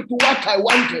reached to what I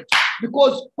wanted.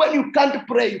 Because when you can't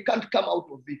pray, you can't come out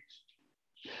of it.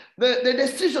 The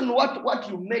decision what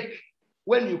you make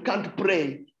when you can't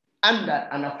pray under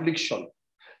an affliction,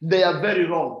 they are very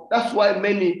wrong. That's why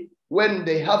many, when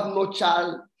they have no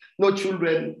child, no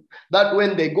children, that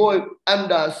when they go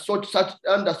under such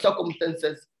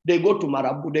circumstances, they go to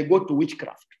Marabu, they go to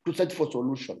witchcraft to search for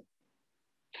solution.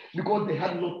 Because they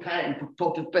have no time to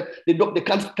talk to people. They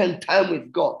can't spend time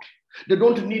with God. They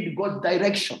don't need God's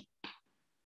direction.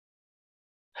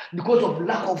 because of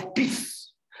lack of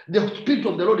peace. The Spirit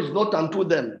of the Lord is not unto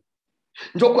them.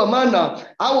 Ndio kwa maana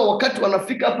hawa wakati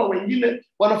wanafika hapa wengine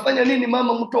wanafanya nini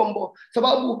mama mtombo?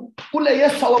 Sababu kule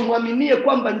Yesu awamwaminie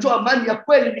kwamba njoo amani ya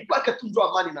kweli ni kwake tu, njoo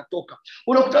amani inatoka.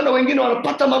 Unakutana wengine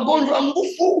wanapata magonjwa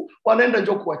nguvu, wanaenda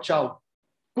njoo kwa chao.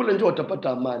 Kule njoo watapata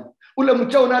amani. Ule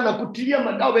mchao na anakutilia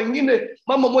madawa. Wengine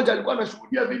mama mmoja alikuwa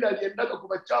anashuhudia vile aliendaga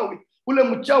kwa chawi. Ule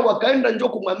mchao akaenda njoo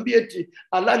kumwambia eti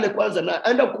alale kwanza, na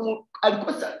aenda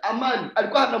alikosa amani,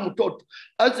 alikuwa hana mtoto.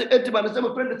 Asi eti anasema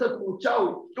twende sasa kwa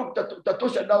mchawi ndio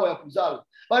kutatosha dawa ya kuzaa.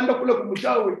 Baada kule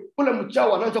kumchawi, ule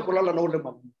mchao anaanza kulala na ule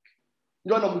mama.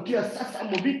 Ndio anamtia sasa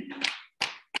mbibi.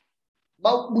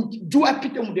 Jua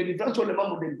pite mdeliverance, ule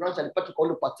mama mdeliverance alipata kwa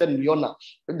ule pastor niliona.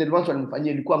 Mdeliverance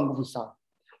alimfanyia ilikuwa nguvu sana.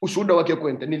 Ushuhuda wake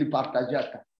kwenda nilipartage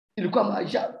hata. Ilikuwa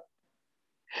maajabu.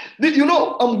 You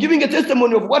know, I'm giving a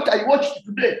testimony of what I watched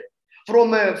today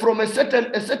from a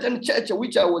certain church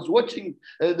which I was watching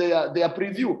their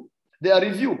review.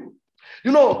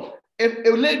 You know,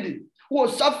 a lady who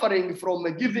was suffering from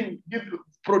giving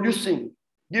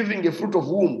a fruit of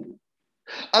womb,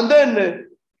 and then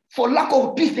for lack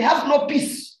of peace, they have no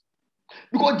peace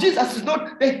because Jesus is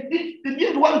not. They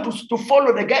didn't want to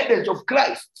follow the guidance of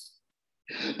Christ.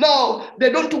 Now they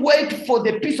don't wait for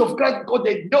the peace of Christ because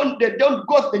they didn't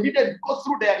go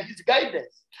through his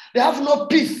guidance. They have no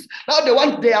peace. Now they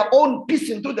want their own peace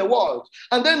into the world,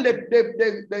 and then they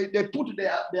put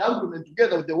their argument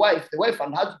together with the wife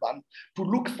and husband to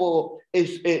look for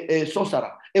a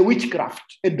sorcerer, a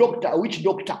witchcraft, a witch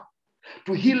doctor,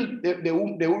 to heal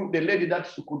the lady that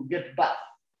she could get birth.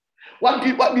 What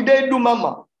did they do,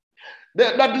 Mama?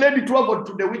 That lady traveled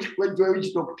to the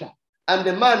witch doctor. And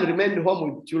the man remained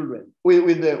home with children,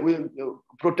 with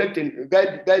protecting,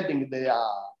 guiding their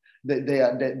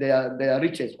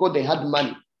riches, because they had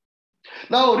money.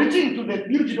 Now, reaching to the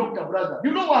beauty doctor brother,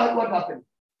 you know what happened?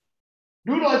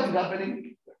 Do you know what is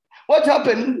happening? What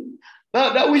happened?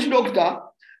 That witch doctor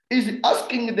is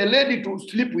asking the lady to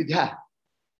sleep with her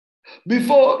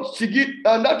before she get,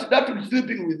 and that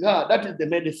sleeping with her, that is the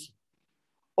medicine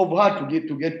of her to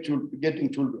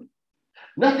getting children.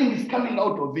 Nothing is coming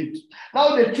out of it.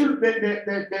 Now the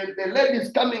lady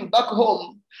is coming back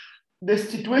home. The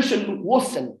situation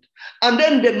worsened. And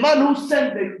then the man who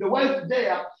sent the wife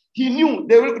there, he knew.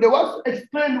 The wife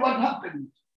explained what happened.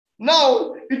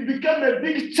 Now it became a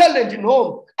big challenge in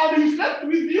home. And he slept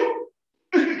with you.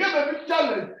 It became a big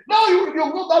challenge. Now you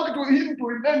go back to him to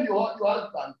remain your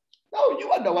husband. Now you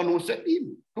are the one who sent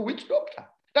him to witch doctor.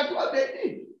 That's what they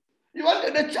did. You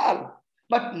wanted a child.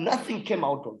 But nothing came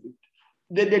out of it.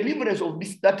 The deliverance of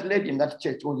that lady in that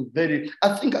church was very,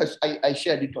 I think I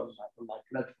shared it on my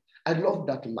platform. I love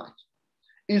that much.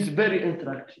 It's very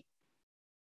instructive.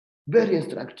 Very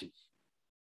instructive.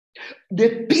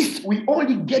 The peace, we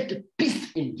only get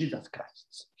peace in Jesus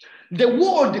Christ. The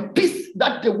world, peace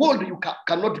that the world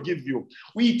cannot give you,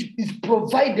 which is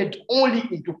provided only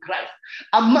into Christ.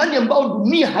 Amani ambao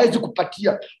dunia haiwezi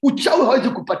kupatia, uchawi haiwezi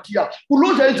kupatia,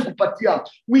 ulozi haiwezi kupatia.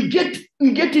 We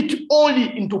get it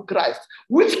only into Christ.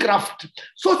 Witchcraft,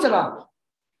 sorcerer,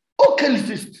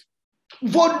 occultist,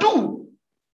 voodoo,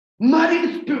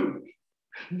 marine spirit,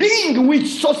 being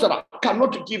witch, sorcerer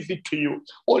cannot give it to you.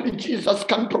 Only Jesus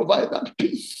can provide that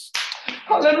peace.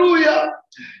 Hallelujah.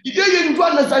 The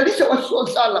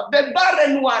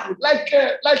barren one, like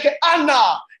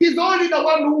Anna, he's only the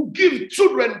one who gives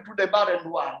children to the barren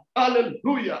one.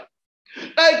 Hallelujah.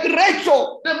 Like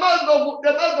Rachel, the mother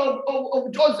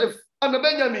of Joseph and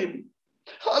Benjamin.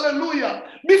 Hallelujah.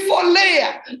 Before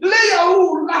Leah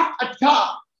who laughed at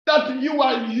her that you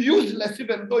are useless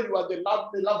even though you are the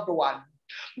loved one.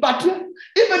 But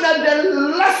even at the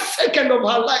last second of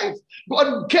her life,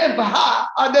 God gave her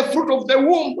the fruit of the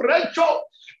womb. Rachel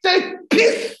said,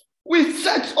 peace, we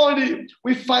search only,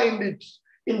 we find it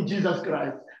in Jesus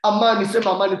Christ. Amani,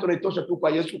 sema amani tunaitosha tu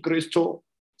kwa Yesu Kristo.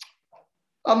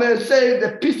 Amen. Say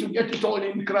the peace, you get it all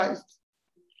in Christ.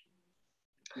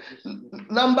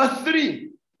 Number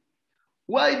 3.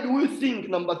 Why do we think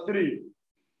number 3?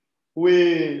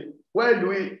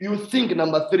 You think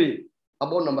number 3?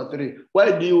 About number 3,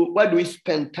 why do we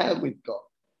spend time with God?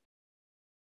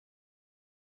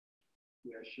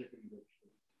 We are shaking the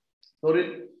truth.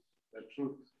 Sorry? The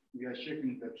truth. We are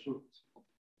shaking the truth.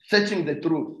 Searching the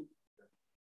truth.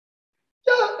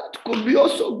 Yeah, that could be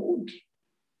also good.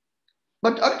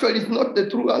 But actually, it's not the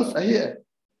true answer here.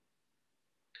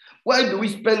 Why do we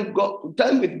spend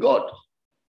time with God?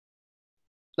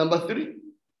 Number 3.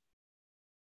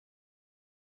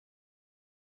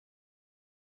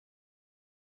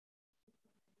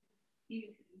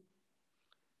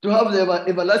 To have the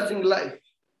everlasting life.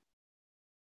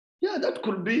 Yeah, that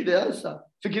could be the answer.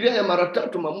 Fikiria ya mara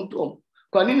 3 mamuto.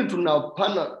 Kwa nini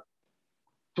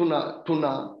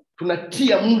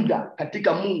tunatia muda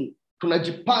katika Mungu?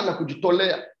 Tunajipana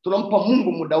kujitolea. Tunampa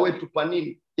Mungu muda wetu kwa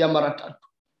nini? Ya mara 3.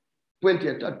 Point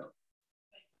ya 3.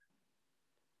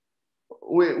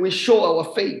 We show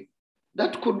our faith.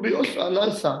 That could be also an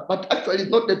answer, but actually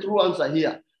it's not the true answer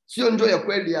here. Sio njoo ya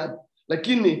kweli hapa.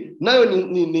 Lakini nayo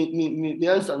ni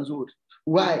answer nzuri.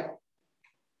 Why?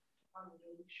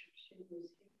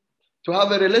 To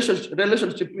have a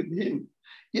relationship with him.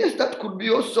 Yes, that could be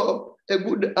also a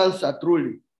good answer,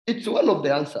 truly. It's one of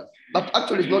the answers, but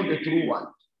actually it's not the true one.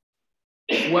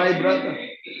 Why, brother?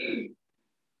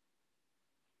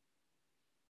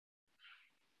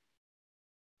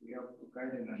 We have to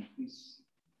guide and peace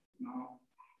now.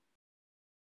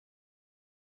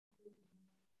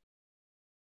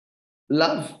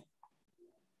 Love.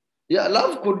 Yeah,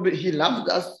 love could be, he loved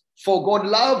us. For God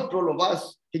loved all of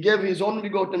us. He gave his only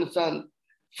begotten son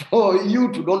for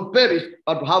you to don't perish,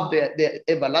 but to have the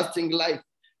everlasting life.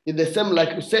 It's the same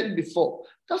like you said before.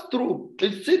 That's true.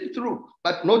 It's still true,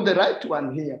 but not the right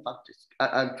one here,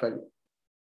 actually.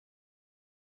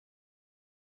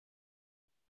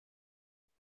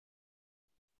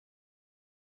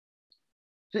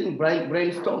 See,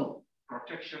 brainstorm.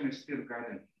 Protection is still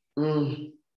guidance.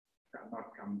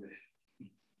 Cannot come there.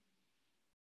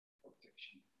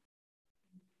 Protection.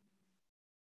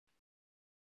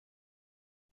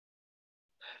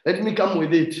 Let me come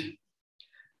with it.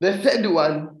 The third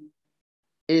one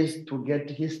is to get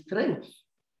his strength.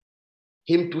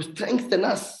 Him to strengthen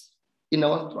us in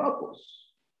our struggles.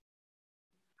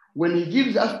 When he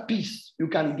gives us peace, you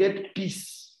can get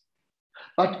peace.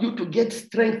 But you to get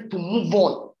strength to move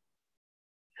on,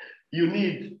 you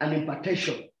need an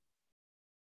impartation.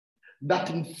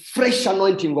 That fresh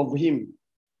anointing of him.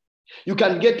 You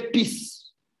can get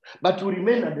peace, but you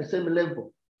remain at the same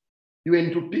level. You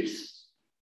into peace.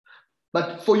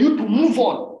 But for you to move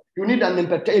on, you need a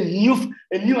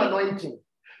new anointing.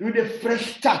 You need a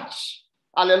fresh touch.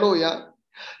 Hallelujah.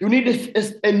 You need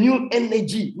a new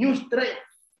energy, new strength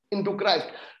into Christ.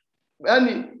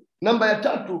 Yani, namba ya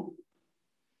 3,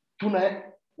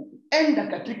 tunaenda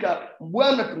katika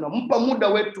Bwana, tunampa muda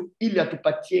wetu ili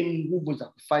atupatie nguvu za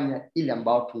kufanya ile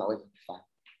ambao tunaweza kufanya.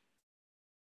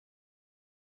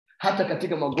 Hata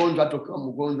katika magonjwa, hata ukiwa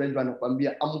mgonjwa ndio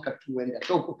anakuambia amka tu uende.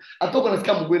 Atoko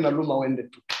nasikia mguu na luma uende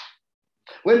tu.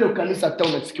 Wende ukanisa hata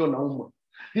unasikia unauma.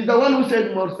 He's the one who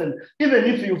said, Morrison, even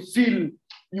if you feel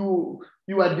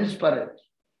you are desperate,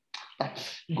 but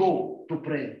go to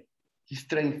pray. He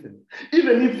strengthens.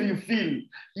 Even if you feel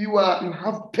you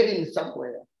have pain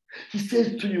somewhere, he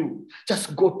says to you,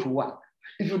 just go to work.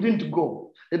 If you didn't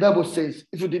go, the Bible says,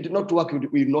 if you did not work, you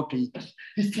will not eat.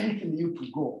 He's telling you to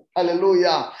go.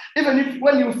 Hallelujah. Even if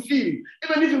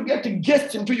you get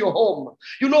guests into your home,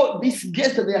 you know, these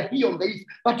guests, they are here on the earth,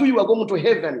 but you are going to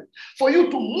heaven. For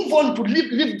you to move on, to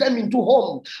lift them into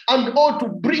home, and or to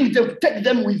bring them, take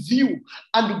them with you,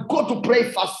 and go to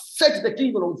pray first, set the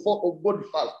kingdom of God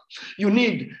first. You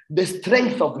need the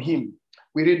strength of him.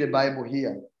 We read the Bible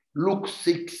here. Luke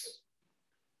 6,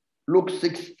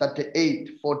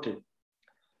 38, 40.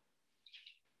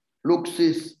 Luke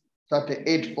 6,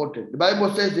 38, 40. The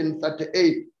Bible says in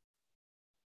 38,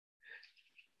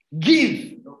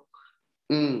 give.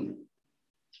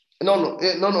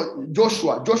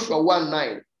 Joshua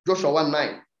 1:9. Joshua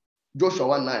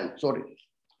 1:9. Sorry.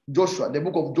 Joshua, the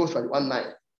book of Joshua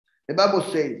 1:9. The Bible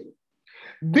says,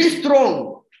 be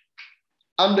strong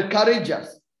and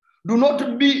courageous. Do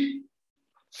not be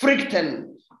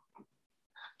frightened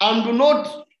and do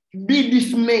not be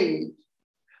dismayed.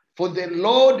 For the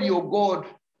Lord your God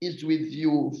is with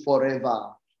you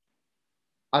forever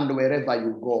and wherever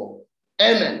you go.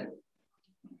 Amen.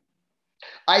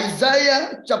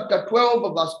 Isaiah chapter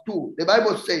 12 verse 2. The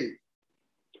Bible says,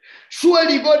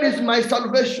 surely God is my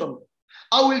salvation.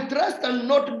 I will trust and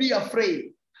not be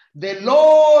afraid. The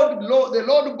Lord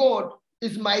God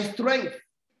is my strength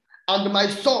and my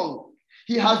song.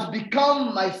 He has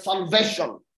become my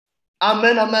salvation.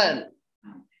 Amen, amen.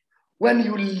 When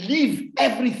you leave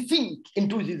everything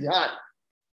into his hand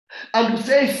and you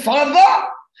say, Father,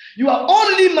 you are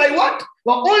only my what?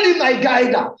 You are only my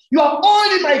guider. You are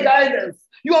only my guidance.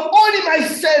 You are only my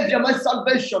savior, my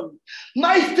salvation.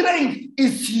 My strength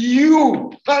is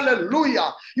you.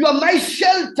 Hallelujah. You are my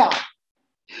shelter.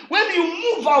 When you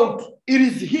move out, it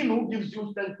is him who gives you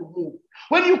strength to move.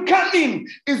 When you come in,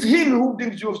 it's him who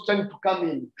gives you strength to come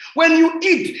in. When you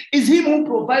eat, it's him who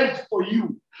provides for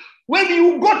you. When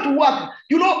you go to work,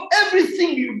 you know,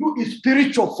 everything you do is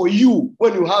spiritual for you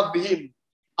when you have him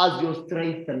as your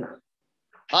strengthener.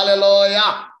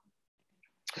 Hallelujah.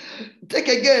 Take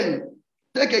again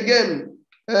Take again,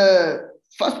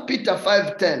 1 Peter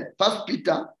 5:10. 1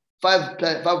 Peter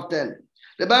 5:10.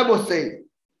 The Bible says,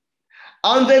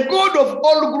 and the God of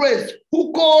all grace,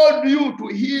 who called you to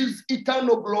his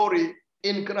eternal glory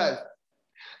in Christ,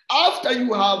 after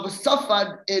you have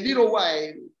suffered a little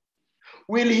while,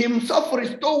 will himself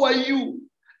restore you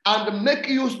and make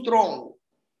you strong,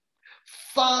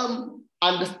 firm,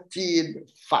 and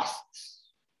steadfast.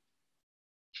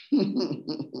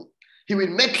 He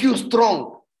will make you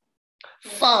strong,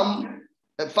 firm.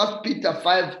 1 Peter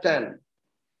 5:10.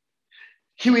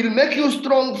 He will make you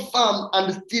strong, firm,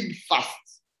 and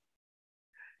steadfast.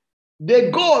 The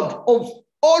God of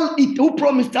all it, who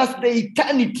promised us the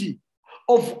eternity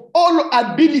of all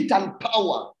ability and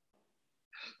power,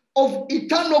 of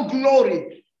eternal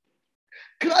glory.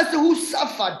 Christ who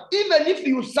suffered, even if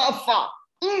you suffer,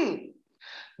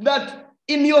 that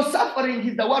in your suffering,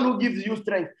 he's the one who gives you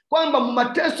strength. Kwamba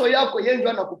mateso yako yeye ndio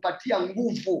anakupatia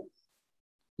nguvu.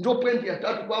 Ndio point ya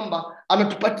tatu, kwamba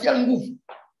anatupatia nguvu.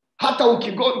 Hata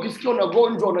ukisikia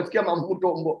unagonjwa, unasikia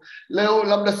mamutombo, leo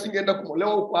labda singeenda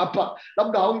kumolewa huko hapa,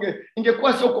 labda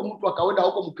ingekuwa sio kwa mtu wa kawaida,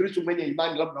 huko Mkristo mwenye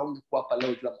imani, labda ungekuwa hapa leo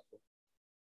labda.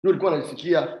 Ndio ulikuwa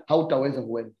unasikia hautaweza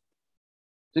kuenda.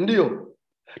 Si ndio?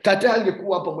 Tate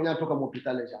angekuwa hapa mwenye atoka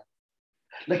hospitali jana.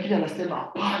 Lakini anasema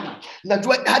hapana,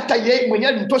 najua hata yeye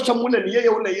mwenyewe nitosha mule ni yeye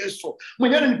ule Yesu.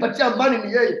 Mwenyewe nipatia amani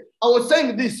ni yeye. I was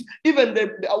saying this, even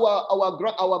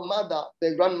our mother,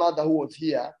 the grandmother who was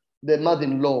here, the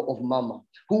mother-in-law of Mama,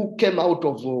 who came out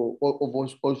of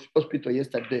hospital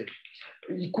yesterday.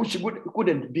 She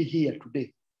couldn't be here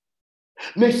today.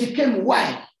 But she came.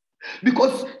 Why?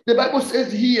 Because the Bible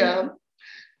says here,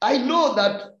 I know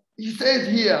that he says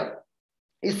here,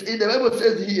 the Bible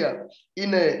says here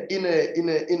in a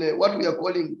what we are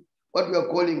calling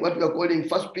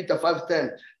 1 Peter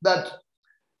 5:10, that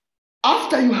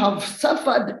after you have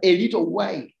suffered a little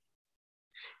while,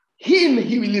 him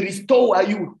he will restore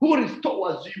you. Who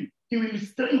restores you? He will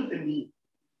strengthen you.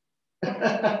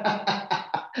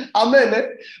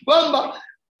 Amen.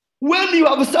 When you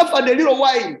have suffered a little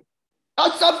while,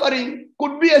 that suffering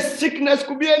could be a sickness,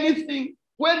 could be anything.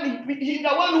 When he's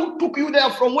the one who took you there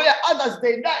from where others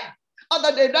they died.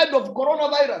 Others they died of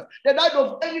coronavirus. They died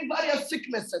of any various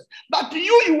sicknesses. But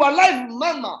you are alive,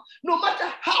 Mama. No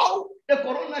matter how the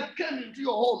corona came into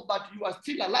your home, but you are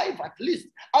still alive at least.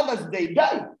 Others they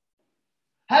died.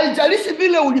 Haijalishi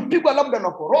vile ulipigwa labda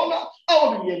na corona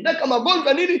au uliendeka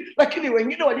magonjwa nini, lakini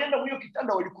wengine walienda huyo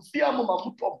kitanda walikufia ama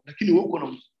mamuto, lakini wewe uko na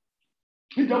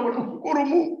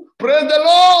Mungu. Praise the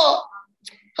Lord.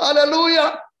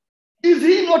 Hallelujah. Is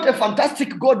he not a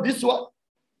fantastic God, this one?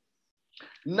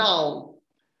 Now,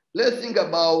 let's think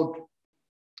about,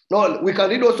 no, we can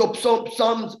read also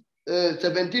Psalms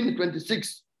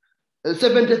 73:26.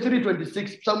 Psalm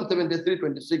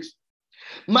 73:26.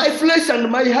 My flesh and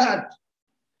my heart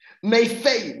may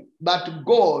fail, but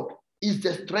God is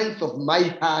the strength of my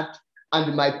heart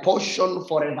and my portion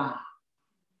forever.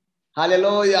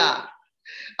 Hallelujah.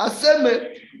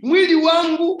 Aseme mwili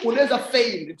wangu unaweza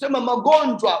fail. Sema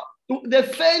magonjwa, the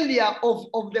failure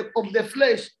of the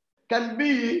flesh can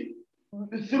be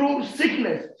through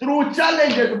sickness, through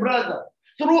challenges, brother,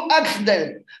 through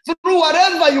accident, through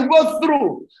whatever you go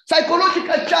through,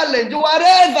 psychological challenge,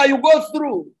 whatever you go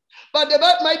through. But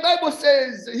my Bible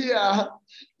says here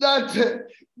that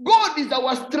God is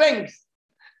our strength,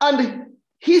 and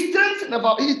He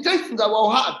strengthens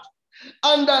our heart,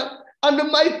 and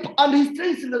He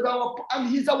strengthens and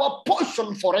He's our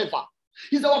portion forever.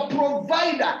 He's our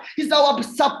provider. He's our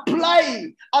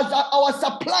supply, our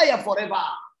supplier forever.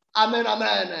 Amen,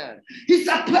 amen. He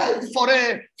supplies for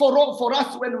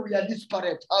us when we are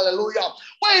desperate. Hallelujah.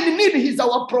 When in need, He's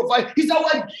our provider. He's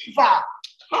our giver.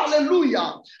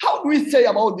 Hallelujah. How do we say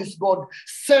about this God?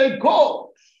 Say God.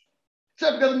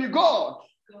 Say with me, God.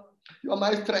 You are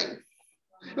my strength.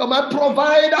 You are my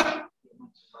provider.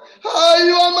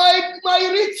 You are my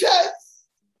riches.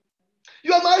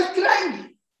 You are my strength.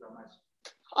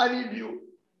 I need you.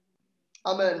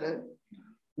 Amen.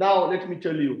 Now let me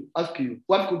tell you, ask you,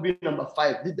 what could be number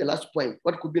 5? This is the last point.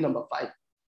 What could be number 5?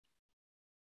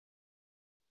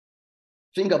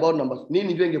 Think about numbers.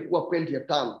 Nini ndio ingekuwa point ya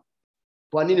 5?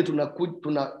 Kwa nini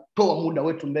tunatoa muda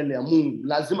wetu mbele ya Mungu?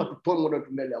 Lazima tutoe muda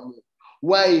wetu mbele ya Mungu.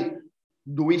 Why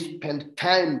do we spend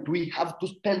time? Do we have to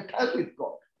spend time with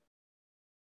God?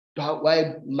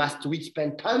 Why must we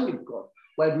spend time with God?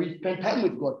 Why do we spend time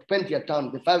with God? 20 at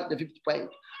time, the 5th point.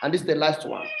 And this is the last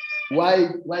one. Why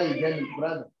again,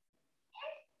 brother?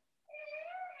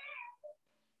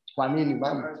 Kwa nini,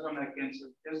 mama? That's one I can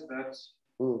suggest that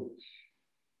to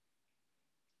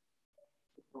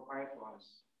provide for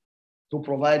us. To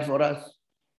provide for us.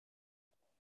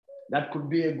 That could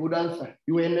be a good answer.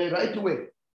 You're in the right way.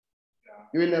 Yeah.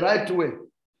 You're in the right way.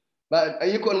 But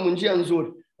you can munjia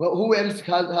nzuri. Well, who else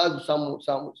has some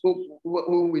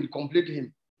who will complete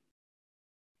him?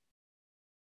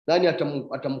 Nani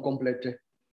atamcomplete?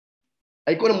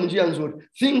 Haiko munjia nzuri.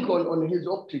 Think on his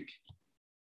optic.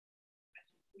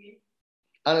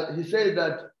 And he said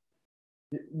that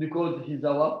because he's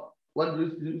our, what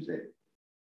do you say?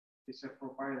 He's a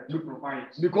provider. He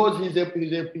provides. Because he's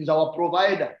our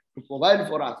provider to provide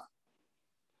for us.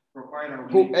 Provider.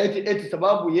 Eti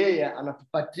sababu yeye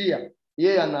anatupatia,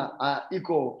 yeye ana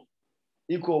iko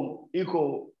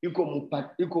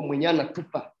mwenye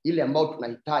anatupa ile ambayo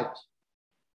tunahitaji.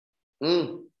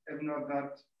 If not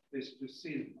that is to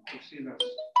seal us.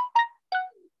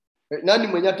 Nani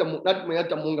mwenye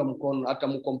atamuunga mkono,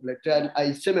 atamkompletea,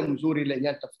 aiseme mzuri ile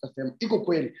nyata tutasema. Iko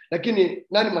kweli. Lakini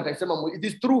nani mtaisema it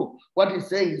is true. What he's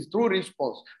saying is true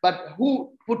response. But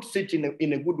who puts it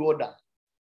in a good order?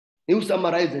 Who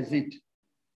summarizes it?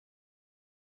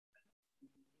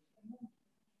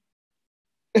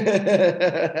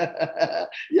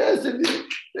 Yes,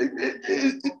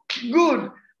 it's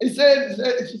good. She said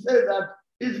that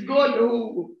it's God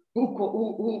who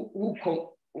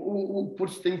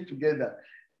puts things together.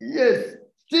 Yes,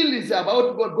 still it's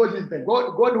about God. God is the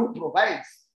God who provides.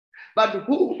 But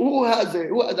who has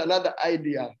another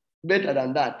idea better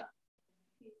than that?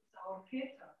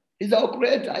 He's our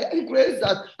creator. He creates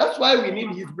us. That's why we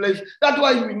need his blessing. That's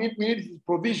why we need his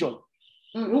provision.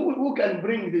 Who can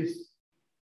bring this?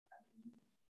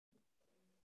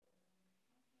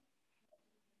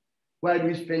 Why do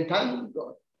we spend time with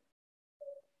God?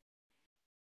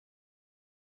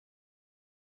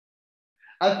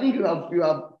 I think you have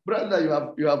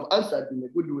answered in a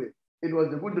good way. It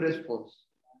was a good response.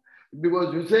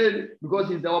 Because you said, because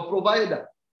he's our provider.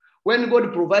 When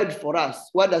God provides for us,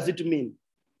 what does it mean?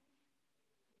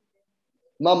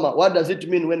 Mama, what does it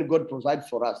mean when God provides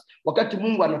for us? Wakati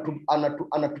Mungu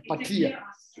anatupatia.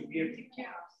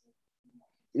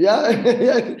 Yeah,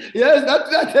 yes,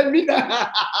 that's the meaning.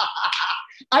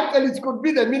 Actually, it could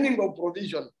be the meaning of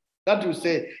provision. That you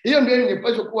say. Hiyo ndio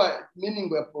ingepaswa kuwa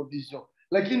meaning of provision.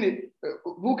 Lakini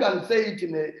who can say it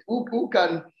in a who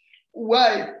can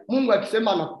why Mungu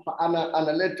akisema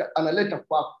analeta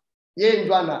kwako. Yeye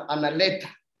ndio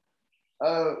analeta.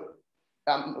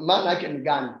 Maana yake ni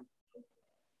gani?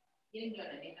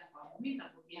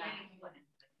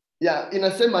 Yeah,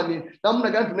 inasema ni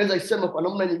namna gani tunaweza isema kwa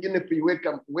namna nyingine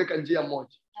kuiweka njia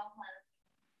moja.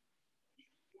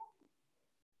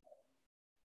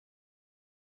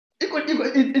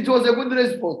 It was a good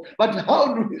response, but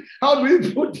how do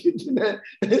we put it in the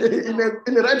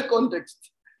right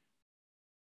context?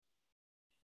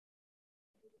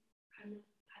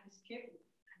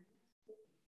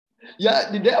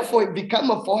 Yeah, therefore it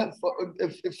become a foreign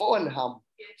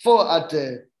for at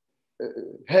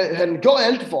hen go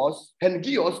helt for us, hen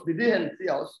gios, the hen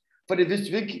theos, for the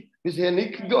this week, is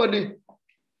hen god.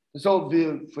 So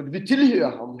vi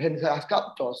tilhører ham, han har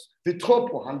skabt os, vi tror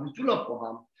på ham, vi tror på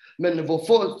ham, men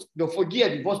hvorfor giver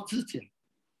vi vores tid til?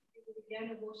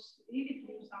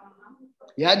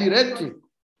 Ja, direkte,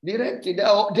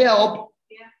 deroppe,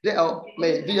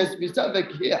 men vi er stadigvæk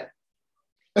her.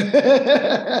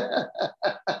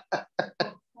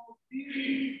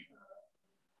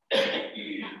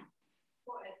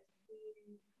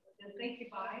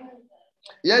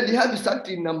 Ja, de har vi sagt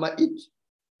i nummer 1.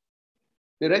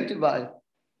 The rectify.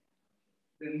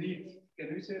 The needs.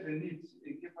 Can we say the needs?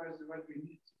 He gives us what we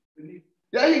need. The need.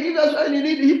 Yeah, he gives us what we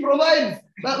need. He provides.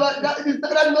 But that is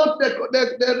not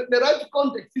the right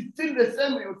context. It's still the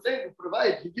same. You're saying he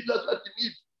provides. He gives us what we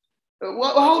need.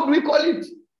 How do we call it?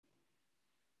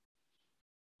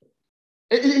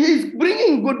 He's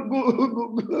bringing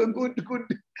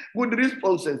good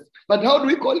responses. But how do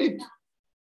we call it?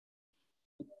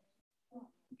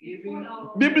 Giving.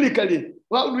 Biblically.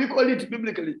 How do we call it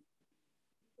biblically?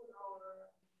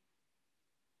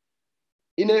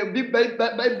 In a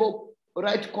Bible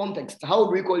right context, how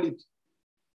do we call it?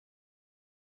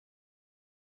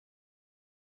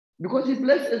 Because he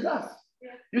blesses us.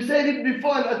 You said it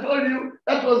before and I told you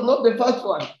that was not the first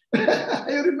one.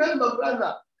 You remember,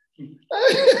 brother?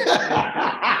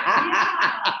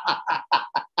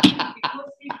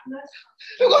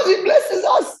 Because he blesses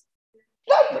us.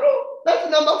 That's true. That's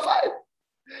number 5.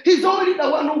 He's only the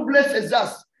one who blesses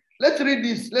us. Let's read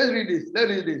this.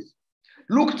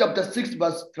 Luke chapter 6,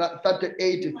 verse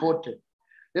 38 to 40.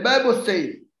 The Bible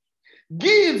says,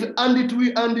 give and it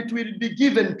will be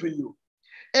given to you.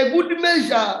 A good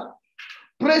measure,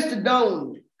 pressed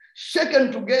down,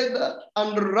 shaken together,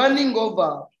 and running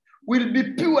over, will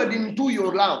be poured into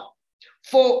your lap.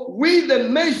 For with the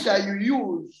measure you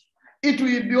use, it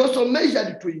will be also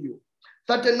measured to you.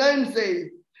 39 says,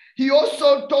 he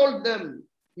also told them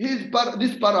this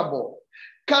parable.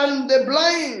 Can the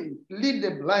blind lead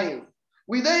the blind?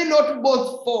 Will they not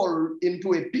both fall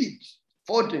into a pit?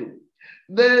 14.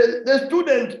 The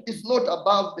student is not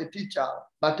above the teacher,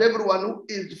 but everyone who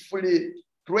is fully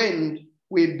trained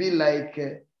will be like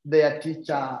their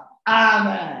teacher.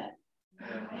 Amen.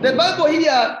 The Bible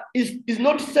here is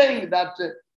not saying that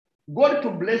God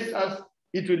to bless us,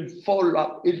 it will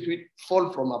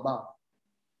fall from above.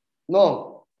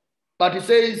 No. But it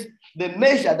says the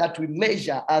measure that we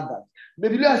measure others.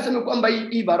 Biblia hasema kwamba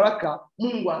hii baraka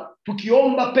Mungu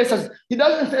tukiomba pesa. He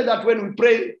doesn't say that when we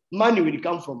pray money will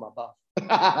come from above.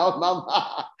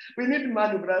 Mama, we need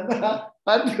money, brother.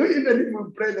 But even if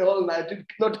we pray the whole night, it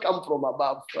cannot come from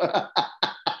above.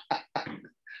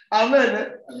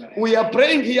 Amen. We are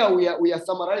praying here. We are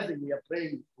summarizing. We are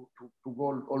praying to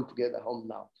go all together home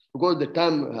now because the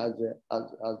time has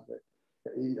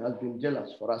been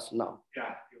jealous for us now.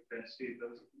 Yeah, you can see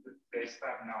they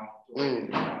start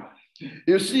now.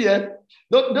 You see,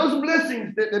 those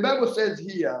blessings. The Bible says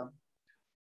here,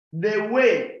 the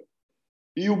way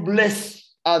you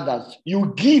bless others,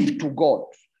 you give to God.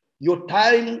 Your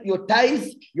time, your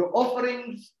tithes, your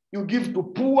offerings, you give to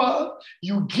poor,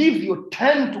 you give your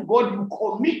time to God, you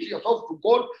commit yourself to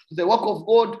God, to the work of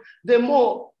God, the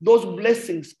more those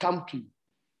blessings come to you.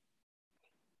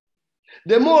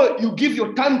 The more you give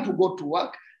your time to go to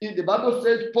work, the Bible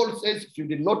says, Paul says, if you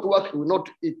did not work, you will not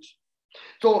eat.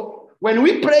 So when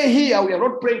we pray here, we are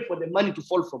not praying for the money to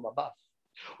fall from above.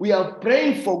 We are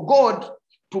praying for God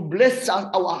to bless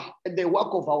the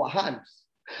work of our hands.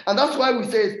 And that's why we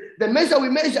say the measure we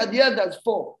measure the others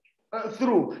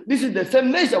through, this is the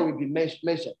same measure will be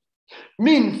measured.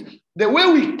 Means the way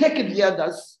we take the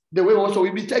others, the way also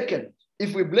will be taken.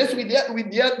 If we bless with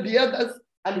the others,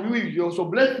 and we will be also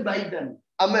blessed by them.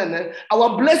 Amen.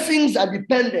 Our blessings are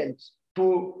dependent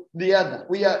to the other.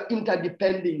 We are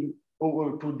interdepending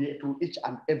to each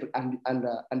and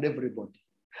everybody.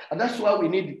 And that's why we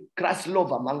need Christ's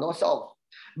love among ourselves.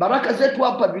 Baraka zetu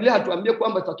hapa Biblia hatuambie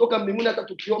kwamba tutatoka mbinguni hata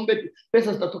tukiombe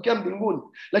pesa zitatokea mbinguni,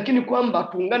 lakini kwamba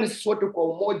tuungane sisi wote kwa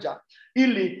umoja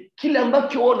ili kile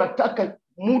ambacho wewe unataka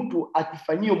mtu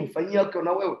akifanyie mfanyie wake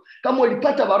na wewe. Kama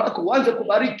ulipata baraka uanze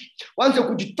kubariki, uanze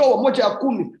kujitoa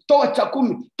 1/10, toa cha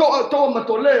 10, toa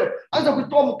matoleo, anza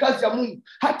kutoa mkazi ya Mungu,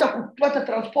 hata kupata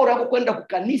transport hapo kwenda kwa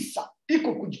kanisa,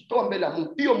 iko kujitoa mbele ya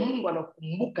Mungu. Hiyo Mungu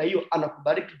anakukumbuka, hiyo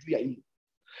anakubariki juu ya hiyo.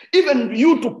 Even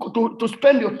you to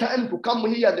spend your time to come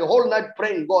here the whole night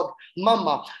praying God,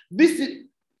 Mama,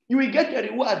 you will get a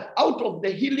reward out of the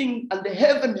healing and the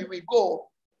heaven you will go.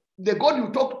 The God you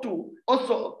talk to,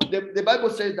 also the Bible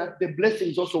says that the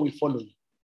blessings also will follow you.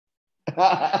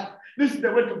 This is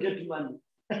the way to get money.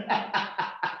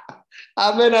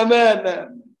 Amen,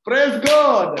 amen. Praise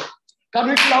God. Can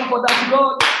we clap for that,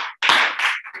 God?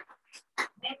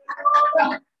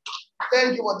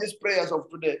 Thank you for these prayers of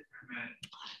today.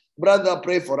 Brother,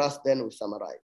 pray for us, then we summarize.